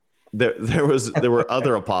Beatle. There were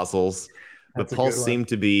other apostles, but Paul seemed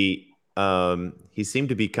to be he seemed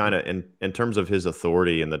to be kind of in terms of his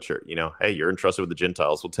authority in the church, hey, you're entrusted with the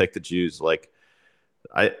Gentiles, we'll take the Jews. Like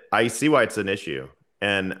I see why it's an issue.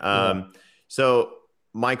 And so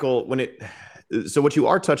Michael, what you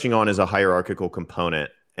are touching on is a hierarchical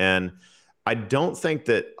component. And I don't think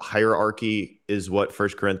that hierarchy is what 1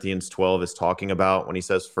 Corinthians 12 is talking about when he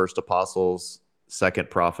says first apostles, second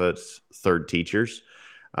prophets, third teachers.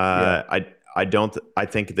 I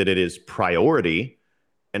think that it is priority.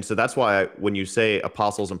 And so that's why when you say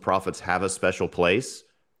apostles and prophets have a special place,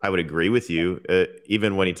 I would agree with you.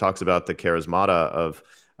 Even when he talks about the charismata of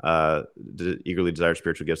eagerly desire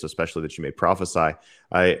spiritual gifts, especially that you may prophesy,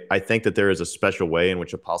 I think that there is a special way in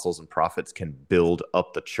which apostles and prophets can build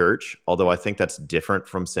up the church, although I think that's different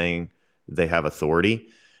from saying they have authority.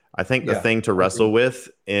 I think the thing to wrestle with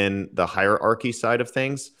in the hierarchy side of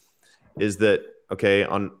things is that, okay,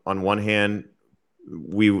 on one hand,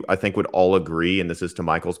 I think would all agree, and this is to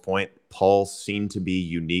Michael's point, Paul seemed to be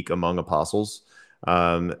unique among apostles.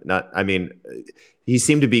 He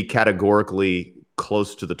seemed to be categorically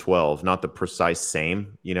close to the 12, not the precise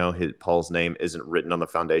same. Paul's name isn't written on the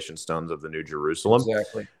foundation stones of the New Jerusalem.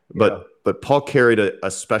 Exactly. But Paul carried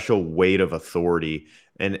a special weight of authority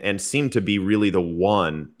and seemed to be really the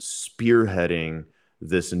one spearheading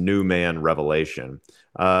this new man revelation,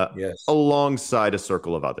 alongside a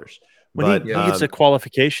circle of others. But he gives a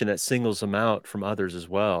qualification that singles him out from others as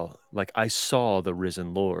well. Like, I saw the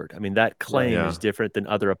risen Lord. I mean, that claim is different than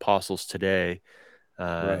other apostles today. You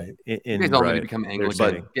guys all need to become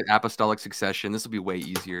Anglican, get apostolic succession. This will be way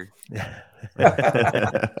easier.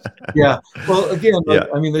 Yeah. Well, again,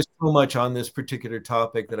 I mean, there's so much on this particular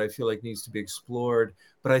topic that I feel like needs to be explored.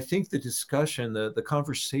 But I think the discussion, the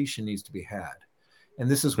conversation needs to be had.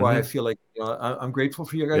 And this is why I feel like I'm grateful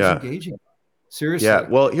for you guys engaging. Seriously. Yeah.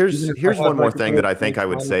 Well, here's one more thing that I think I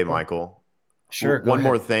would say, Michael. Sure. One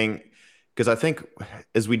more thing, because I think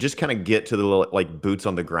as we just kind of get to the boots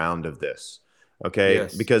on the ground of this, okay?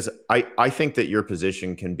 Because I think that your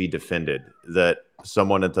position can be defended, that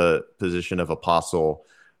someone at the position of apostle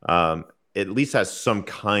at least has some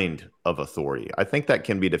kind of authority. I think that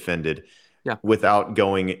can be defended without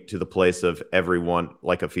going to the place of everyone,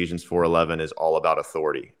 like Ephesians 4:11 is all about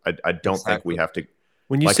authority. I don't think we have to.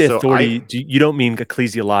 When you say authority, you don't mean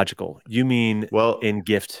ecclesiological. You mean in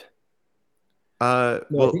gift.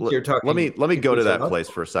 Let me go to that place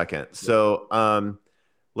for a second. So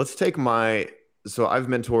let's take so I've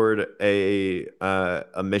mentored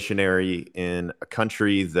a missionary in a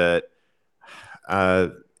country that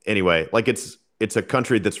it's a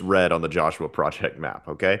country that's red on the Joshua Project map,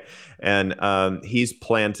 okay? And he's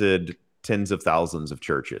planted tens of thousands of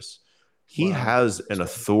churches. He has an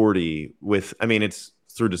authority it's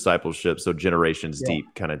through discipleship, so generations deep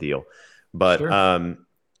kind of deal. But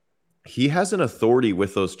he has an authority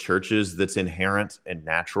with those churches that's inherent and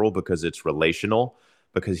natural because it's relational,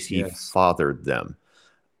 because he fathered them.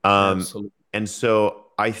 And so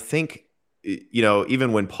I think,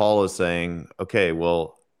 even when Paul is saying, okay,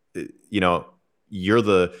 well, you're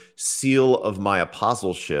the seal of my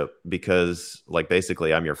apostleship because, like,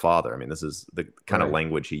 basically I'm your father. I mean, this is the kind of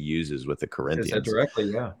language he uses with the Corinthians. Says that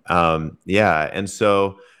directly, yeah. Yeah. And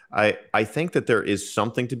so I think that there is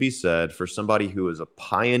something to be said for somebody who is a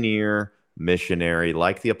pioneer missionary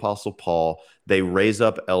like the Apostle Paul. They raise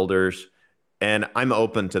up elders, and I'm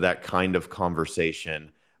open to that kind of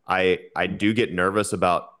conversation. I do get nervous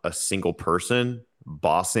about a single person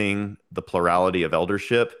bossing the plurality of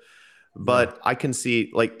eldership, but I can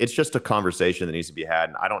see, like, it's just a conversation that needs to be had.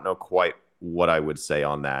 And I don't know quite what I would say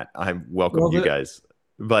on that. I welcome you guys.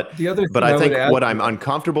 But the other but I think what I'm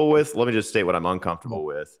uncomfortable with, let me just state what I'm uncomfortable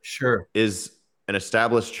with. Sure. Is an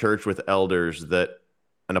established church with elders that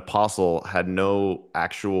an apostle had no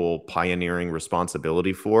actual pioneering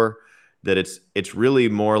responsibility for, that it's really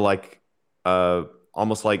more like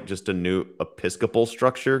almost like just a new episcopal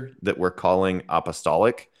structure that we're calling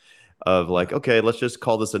apostolic, of like, okay, let's just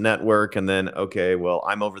call this a network. And then, okay, well,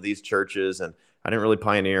 I'm over these churches and I didn't really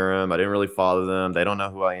pioneer them. I didn't really father them. They don't know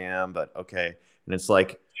who I am, but okay. And it's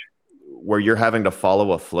like where you're having to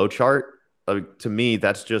follow a flow chart. To me,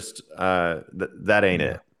 that's just, that ain't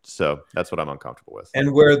it. So that's what I'm uncomfortable with.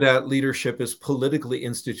 And where that leadership is politically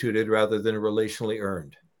instituted rather than relationally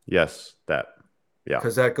earned. Yes, that. Yeah.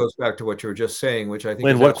 Because that goes back to what you were just saying, which I think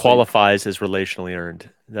and what qualifies as relationally earned.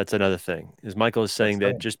 That's another thing. Is Michael is saying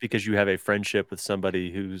that just because you have a friendship with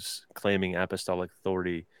somebody who's claiming apostolic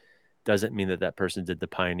authority doesn't mean that that person did the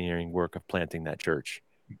pioneering work of planting that church.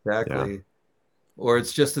 Exactly. Yeah. Or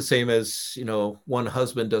it's just the same as, one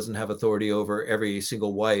husband doesn't have authority over every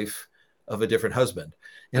single wife of a different husband.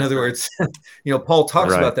 In other words, Paul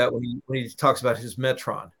talks about that when he talks about his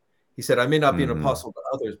metron. He said, I may not be an apostle to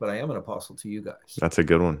others, but I am an apostle to you guys. That's a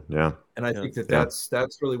good one. Yeah. And I think that's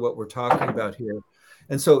really what we're talking about here.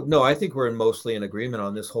 And so, no, I think we're mostly in agreement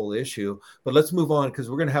on this whole issue, but let's move on because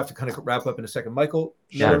we're going to have to kind of wrap up in a second. Michael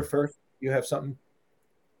Miller, first, you have something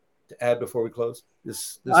to add before we close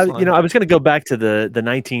this I was going to go back to the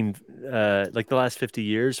the last 50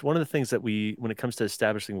 years. One of the things that when it comes to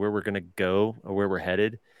establishing where we're going to go or where we're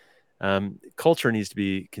headed, culture needs to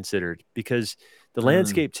be considered, because the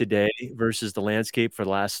landscape today versus the landscape for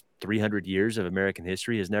the last 300 years of American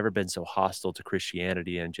history has never been so hostile to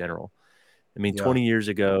Christianity in general. I mean, 20 years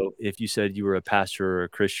ago, if you said you were a pastor or a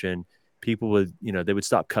Christian, people would, they would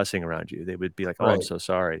stop cussing around you. They would be like, oh, I'm so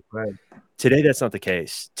sorry. Right. Today, that's not the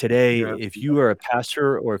case. Today, if you are a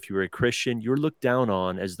pastor or if you're a Christian, you're looked down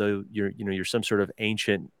on as though you're some sort of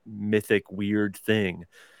ancient, mythic, weird thing,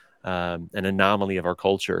 an anomaly of our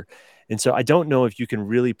culture. And so I don't know if you can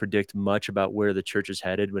really predict much about where the church is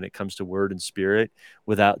headed when it comes to word and spirit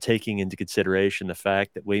without taking into consideration the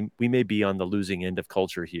fact that we may be on the losing end of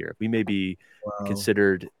culture here. We may be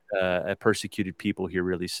considered a persecuted people here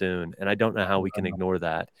really soon. And I don't know how we can ignore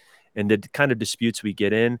that. And the kind of disputes we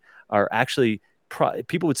get in are actually,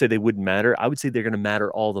 people would say they wouldn't matter. I would say they're going to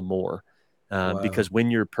matter all the more. Because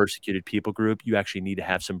when you're a persecuted people group, you actually need to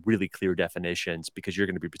have some really clear definitions, because you're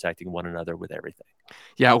going to be protecting one another with everything.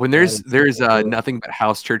 Yeah, when there's nothing but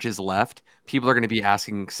house churches left, people are going to be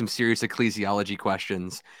asking some serious ecclesiology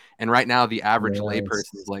questions. And right now, the average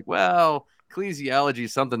layperson is like, well, ecclesiology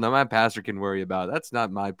is something that my pastor can worry about. That's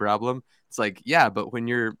not my problem. It's like, yeah, but when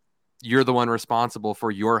you're the one responsible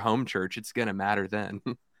for your home church, it's going to matter then.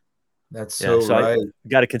 That's so right. You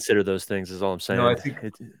got to consider those things, is all I'm saying. No, I think,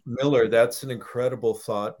 Miller, that's an incredible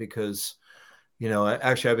thought, because,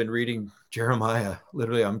 actually I've been reading Jeremiah.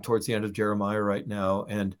 Literally, I'm towards the end of Jeremiah right now.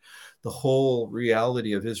 And the whole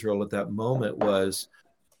reality of Israel at that moment was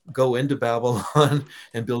go into Babylon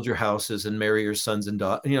and build your houses and marry your sons and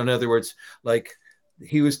daughters. In other words, like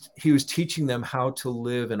he was teaching them how to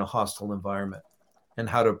live in a hostile environment and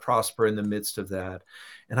how to prosper in the midst of that.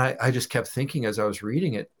 And I just kept thinking as I was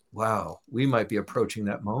reading it, wow, we might be approaching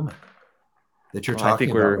that moment that you're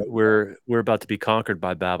talking about. I think we're about to be conquered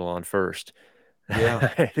by Babylon first.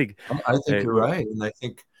 Yeah, I think you're right, and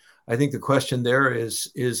I think the question there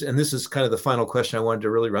is, and this is kind of the final question I wanted to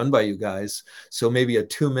really run by you guys. So maybe a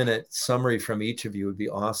 2-minute summary from each of you would be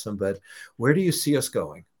awesome. But where do you see us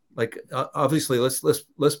going? Like, obviously,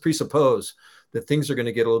 let's presuppose that things are going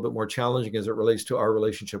to get a little bit more challenging as it relates to our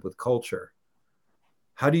relationship with culture.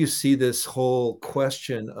 How do you see this whole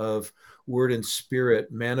question of word and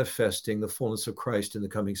spirit manifesting the fullness of Christ in the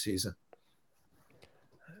coming season?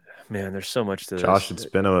 Man, there's so much to this. Josh, it's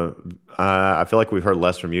been I feel like we've heard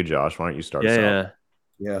less from you, Josh. Why don't you start us out?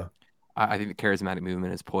 Yeah. I think the charismatic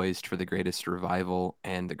movement is poised for the greatest revival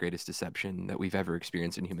and the greatest deception that we've ever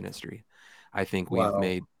experienced in human history. I think we've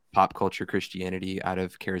made pop culture Christianity out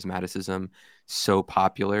of charismaticism so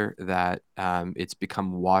popular that it's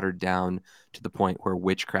become watered down to the point where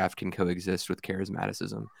witchcraft can coexist with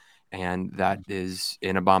charismaticism. And that is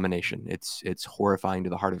an abomination. It's horrifying to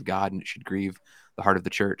the heart of God, and it should grieve the heart of the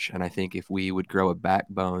church. And I think if we would grow a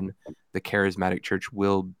backbone, the charismatic church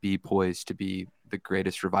will be poised to be the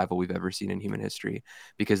greatest revival we've ever seen in human history,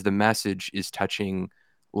 because the message is touching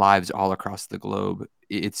lives all across the globe.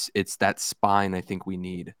 It's that spine I think we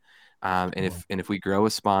need. And if we grow a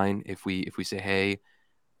spine, if we say, hey,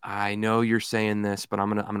 I know you're saying this, but I'm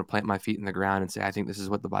gonna plant my feet in the ground and say, I think this is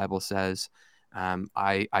what the Bible says.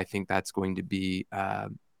 I think that's going to be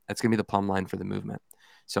the plumb line for the movement.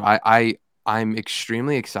 So I'm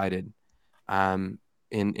extremely excited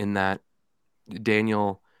in that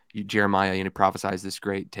Daniel, Jeremiah, prophesies this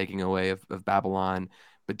great taking away of Babylon,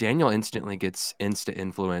 but Daniel instantly gets insta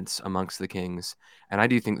influence amongst the kings. And I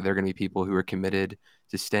do think that there are going to be people who are committed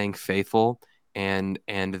to staying faithful, and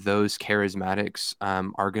those charismatics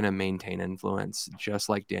are going to maintain influence just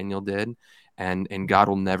like Daniel did. And God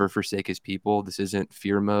will never forsake his people. This isn't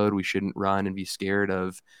fear mode. We shouldn't run and be scared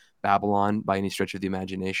of Babylon by any stretch of the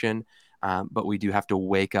imagination. But we do have to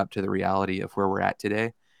wake up to the reality of where we're at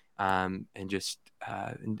today, and just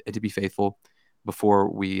and to be faithful before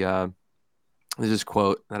we. There's this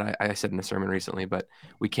quote that I said in a sermon recently, but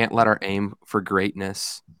we can't let our aim for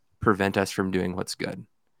greatness prevent us from doing what's good.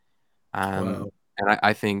 Wow. And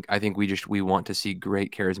I think we want to see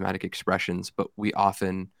great charismatic expressions, but we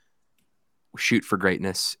often shoot for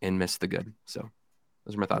greatness and miss the good. So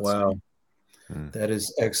those are my thoughts. Wow. That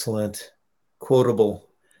is excellent. Quotable.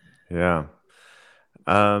 Yeah.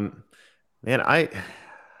 Man, I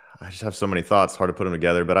just have so many thoughts, hard to put them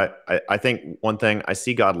together. But I think one thing, I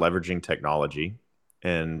see God leveraging technology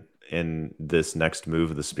in this next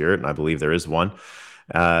move of the Spirit, and I believe there is one.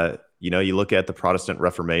 You look at the Protestant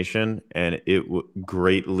Reformation, and it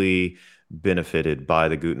greatly benefited by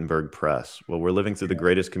the Gutenberg press. Well, we're living through the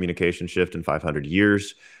greatest communication shift in 500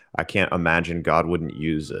 years. I can't imagine God wouldn't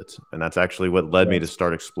use it. And that's actually what led me to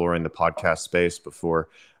start exploring the podcast space before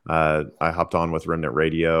I hopped on with Remnant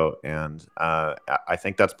Radio. And I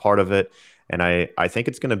think that's part of it. And I think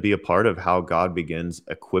it's going to be a part of how God begins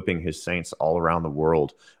equipping his saints all around the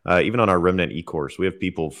world. Even on our Remnant e-course, we have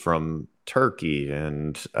people from Turkey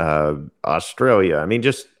and Australia. I mean,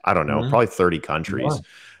 just, I don't know, probably 30 countries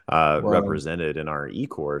represented in our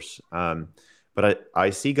e-course. But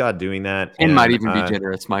I see God doing that. And might even be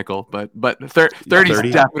generous, Michael, but 30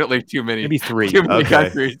 is definitely too many. Maybe 3. Too many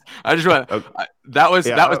countries. I just want that was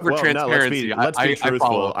for transparency. No, let's be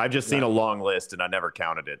truthful. I've just seen a long list and I never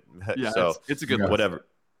counted it. Yeah, so it's a good list. Whatever.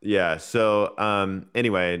 Yeah. So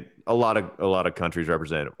anyway, a lot of countries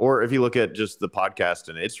represented. Or if you look at just the podcast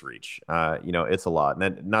and its reach, it's a lot.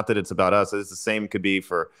 And not that it's about us. It's the same could be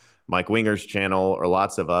for Mike Winger's channel or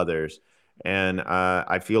lots of others. And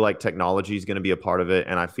I feel like technology is going to be a part of it.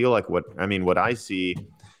 And I feel like what I see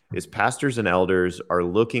is pastors and elders are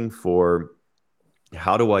looking for,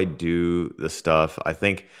 how do I do the stuff? I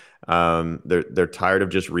think they're tired of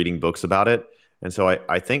just reading books about it. And so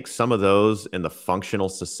I think some of those in the functional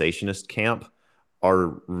cessationist camp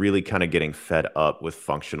are really kind of getting fed up with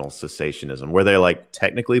functional cessationism, where they like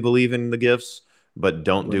technically believe in the gifts, but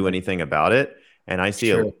don't do anything about it. And I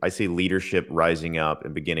see leadership rising up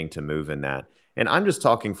and beginning to move in that. And I'm just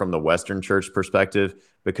talking from the Western church perspective,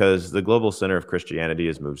 because the global center of Christianity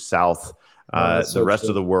has moved south. The rest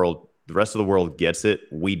of the world gets it.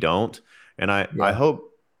 We don't. And I hope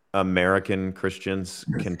American Christians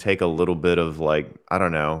can take a little bit of, like, I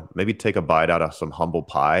don't know, maybe take a bite out of some humble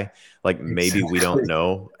pie. Like maybe we don't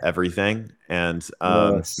know everything. And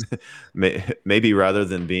maybe rather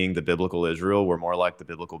than being the biblical Israel, we're more like the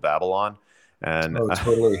biblical Babylon. And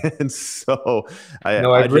totally. And so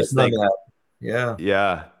I just think that.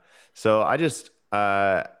 Yeah. So I just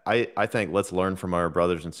I think let's learn from our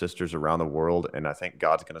brothers and sisters around the world. And I think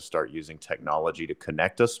God's going to start using technology to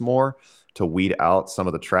connect us more, to weed out some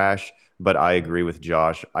of the trash. But I agree with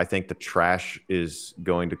Josh. I think the trash is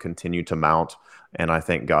going to continue to mount. And I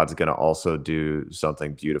think God's going to also do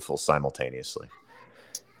something beautiful simultaneously.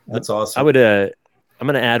 That's awesome. I'm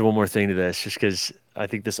going to add one more thing to this, just because I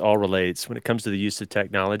think this all relates. When it comes to the use of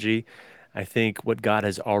technology, I think what God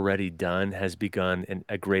has already done has begun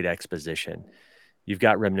a great exposition. You've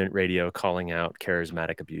got Remnant Radio calling out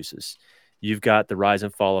charismatic abuses. You've got the Rise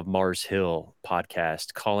and Fall of Mars Hill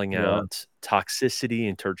podcast calling out toxicity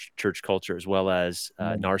in church culture, as well as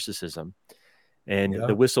narcissism. And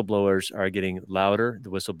the whistleblowers are getting louder. The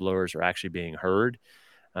whistleblowers are actually being heard.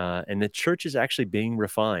 And the church is actually being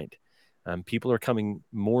refined. People are coming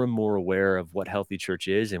more and more aware of what healthy church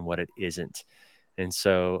is and what it isn't. And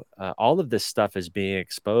so all of this stuff is being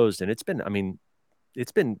exposed, and it's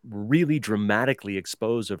been really dramatically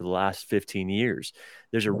exposed over the last 15 years.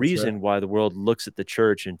 There's a reason why the world looks at the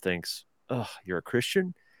church and thinks, oh, you're a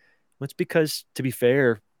Christian? Well, it's because, to be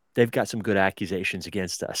fair, they've got some good accusations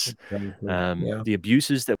against us. The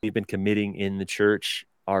abuses that we've been committing in the church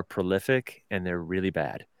are prolific, and they're really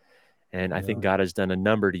bad. And I think God has done a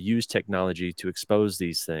number to use technology to expose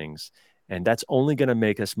these things. And that's only going to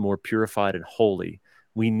make us more purified and holy.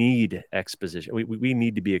 We need exposition. We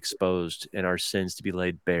need to be exposed and our sins to be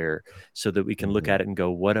laid bare so that we can look at it and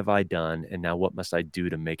go, what have I done? And now what must I do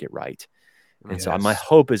to make it right? And so my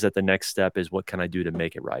hope is that the next step is, what can I do to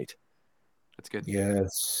make it right? That's good.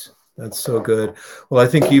 Yes, that's so good. Well, I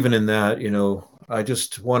think even in that, I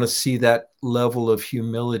just want to see that level of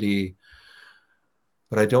humility,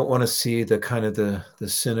 but I don't want to see the kind of the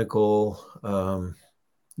cynical,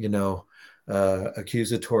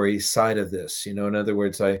 accusatory side of this. In other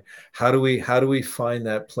words, how do we find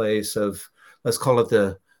that place of, let's call it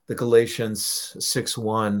the Galatians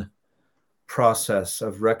 6:1 process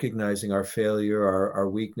of recognizing our failure, our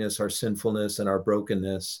weakness, our sinfulness, and our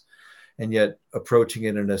brokenness, and yet approaching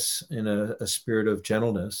it in a spirit of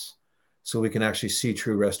gentleness, so we can actually see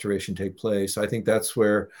true restoration take place. I think that's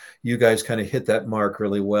where you guys kind of hit that mark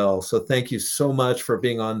really well. So thank you so much for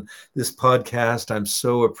being on this podcast. I'm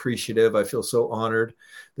so appreciative. I feel so honored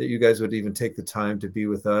that you guys would even take the time to be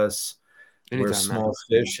with us. Anytime, we're small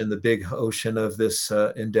fish in the big ocean of this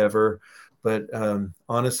endeavor. But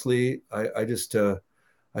honestly, I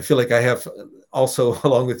feel like I have also,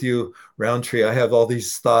 along with you, Rowntree, I have all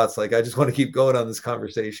these thoughts. Like, I just want to keep going on this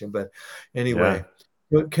conversation. But anyway,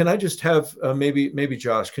 can I just have maybe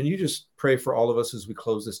Josh, can you just pray for all of us as we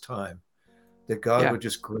close this time, that God would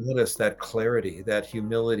just grant us that clarity, that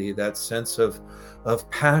humility, that sense of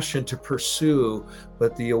passion to pursue,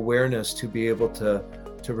 but the awareness to be able to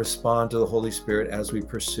respond to the Holy Spirit as we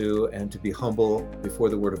pursue, and to be humble before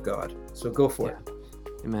the Word of God. So go for it.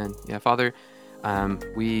 Amen. Yeah, Father,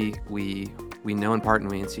 we know in part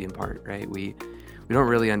and we see in part, right? We don't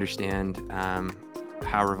really understand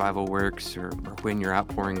how revival works or when your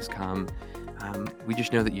outpourings come. We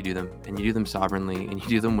just know that you do them, and you do them sovereignly, and you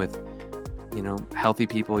do them with healthy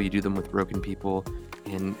people, you do them with broken people,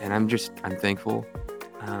 and I'm thankful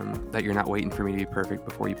that you're not waiting for me to be perfect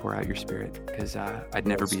before you pour out your Spirit, because I'd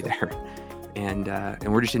never be there. And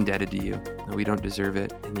we're just indebted to you. We don't deserve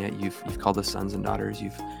it, and yet you've called us sons and daughters.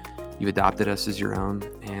 You've adopted us as your own,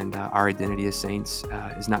 and our identity as saints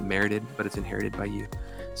is not merited, but it's inherited by you.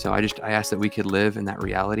 So I ask that we could live in that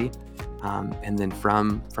reality, and then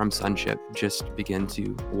from sonship, just begin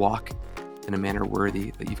to walk in a manner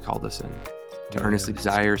worthy that you've called us in, to earnestly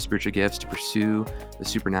desire spiritual gifts, to pursue the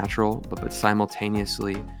supernatural, but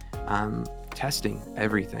simultaneously testing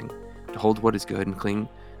everything, to hold what is good and cling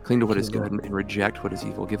to what is good and reject what is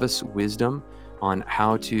evil. Give us wisdom on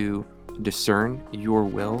how to discern your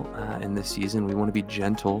will in this season. We want to be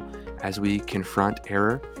gentle as we confront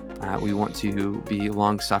error. We want to be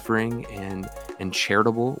long-suffering and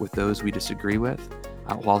charitable with those we disagree with,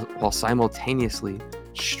 while simultaneously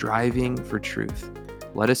striving for truth.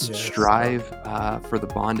 Let us strive for the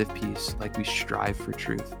bond of peace like we strive for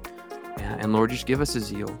truth. And Lord, just give us a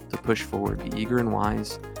zeal to push forward, be eager and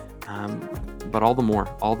wise, but all the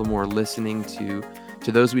more listening to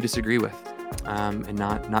those we disagree with, and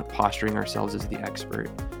not posturing ourselves as the expert,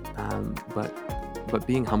 but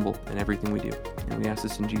being humble in everything we do. And we ask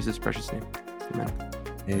this in Jesus' precious name. Amen.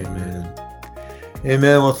 Amen.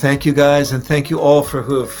 Amen. Well, thank you guys, and thank you all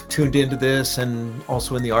who have tuned into this, and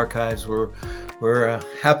also in the archives. We're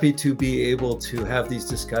happy to be able to have these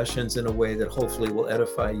discussions in a way that hopefully will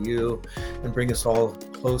edify you and bring us all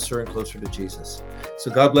closer and closer to Jesus. So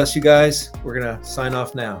God bless you guys. We're going to sign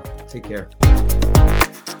off now. Take care.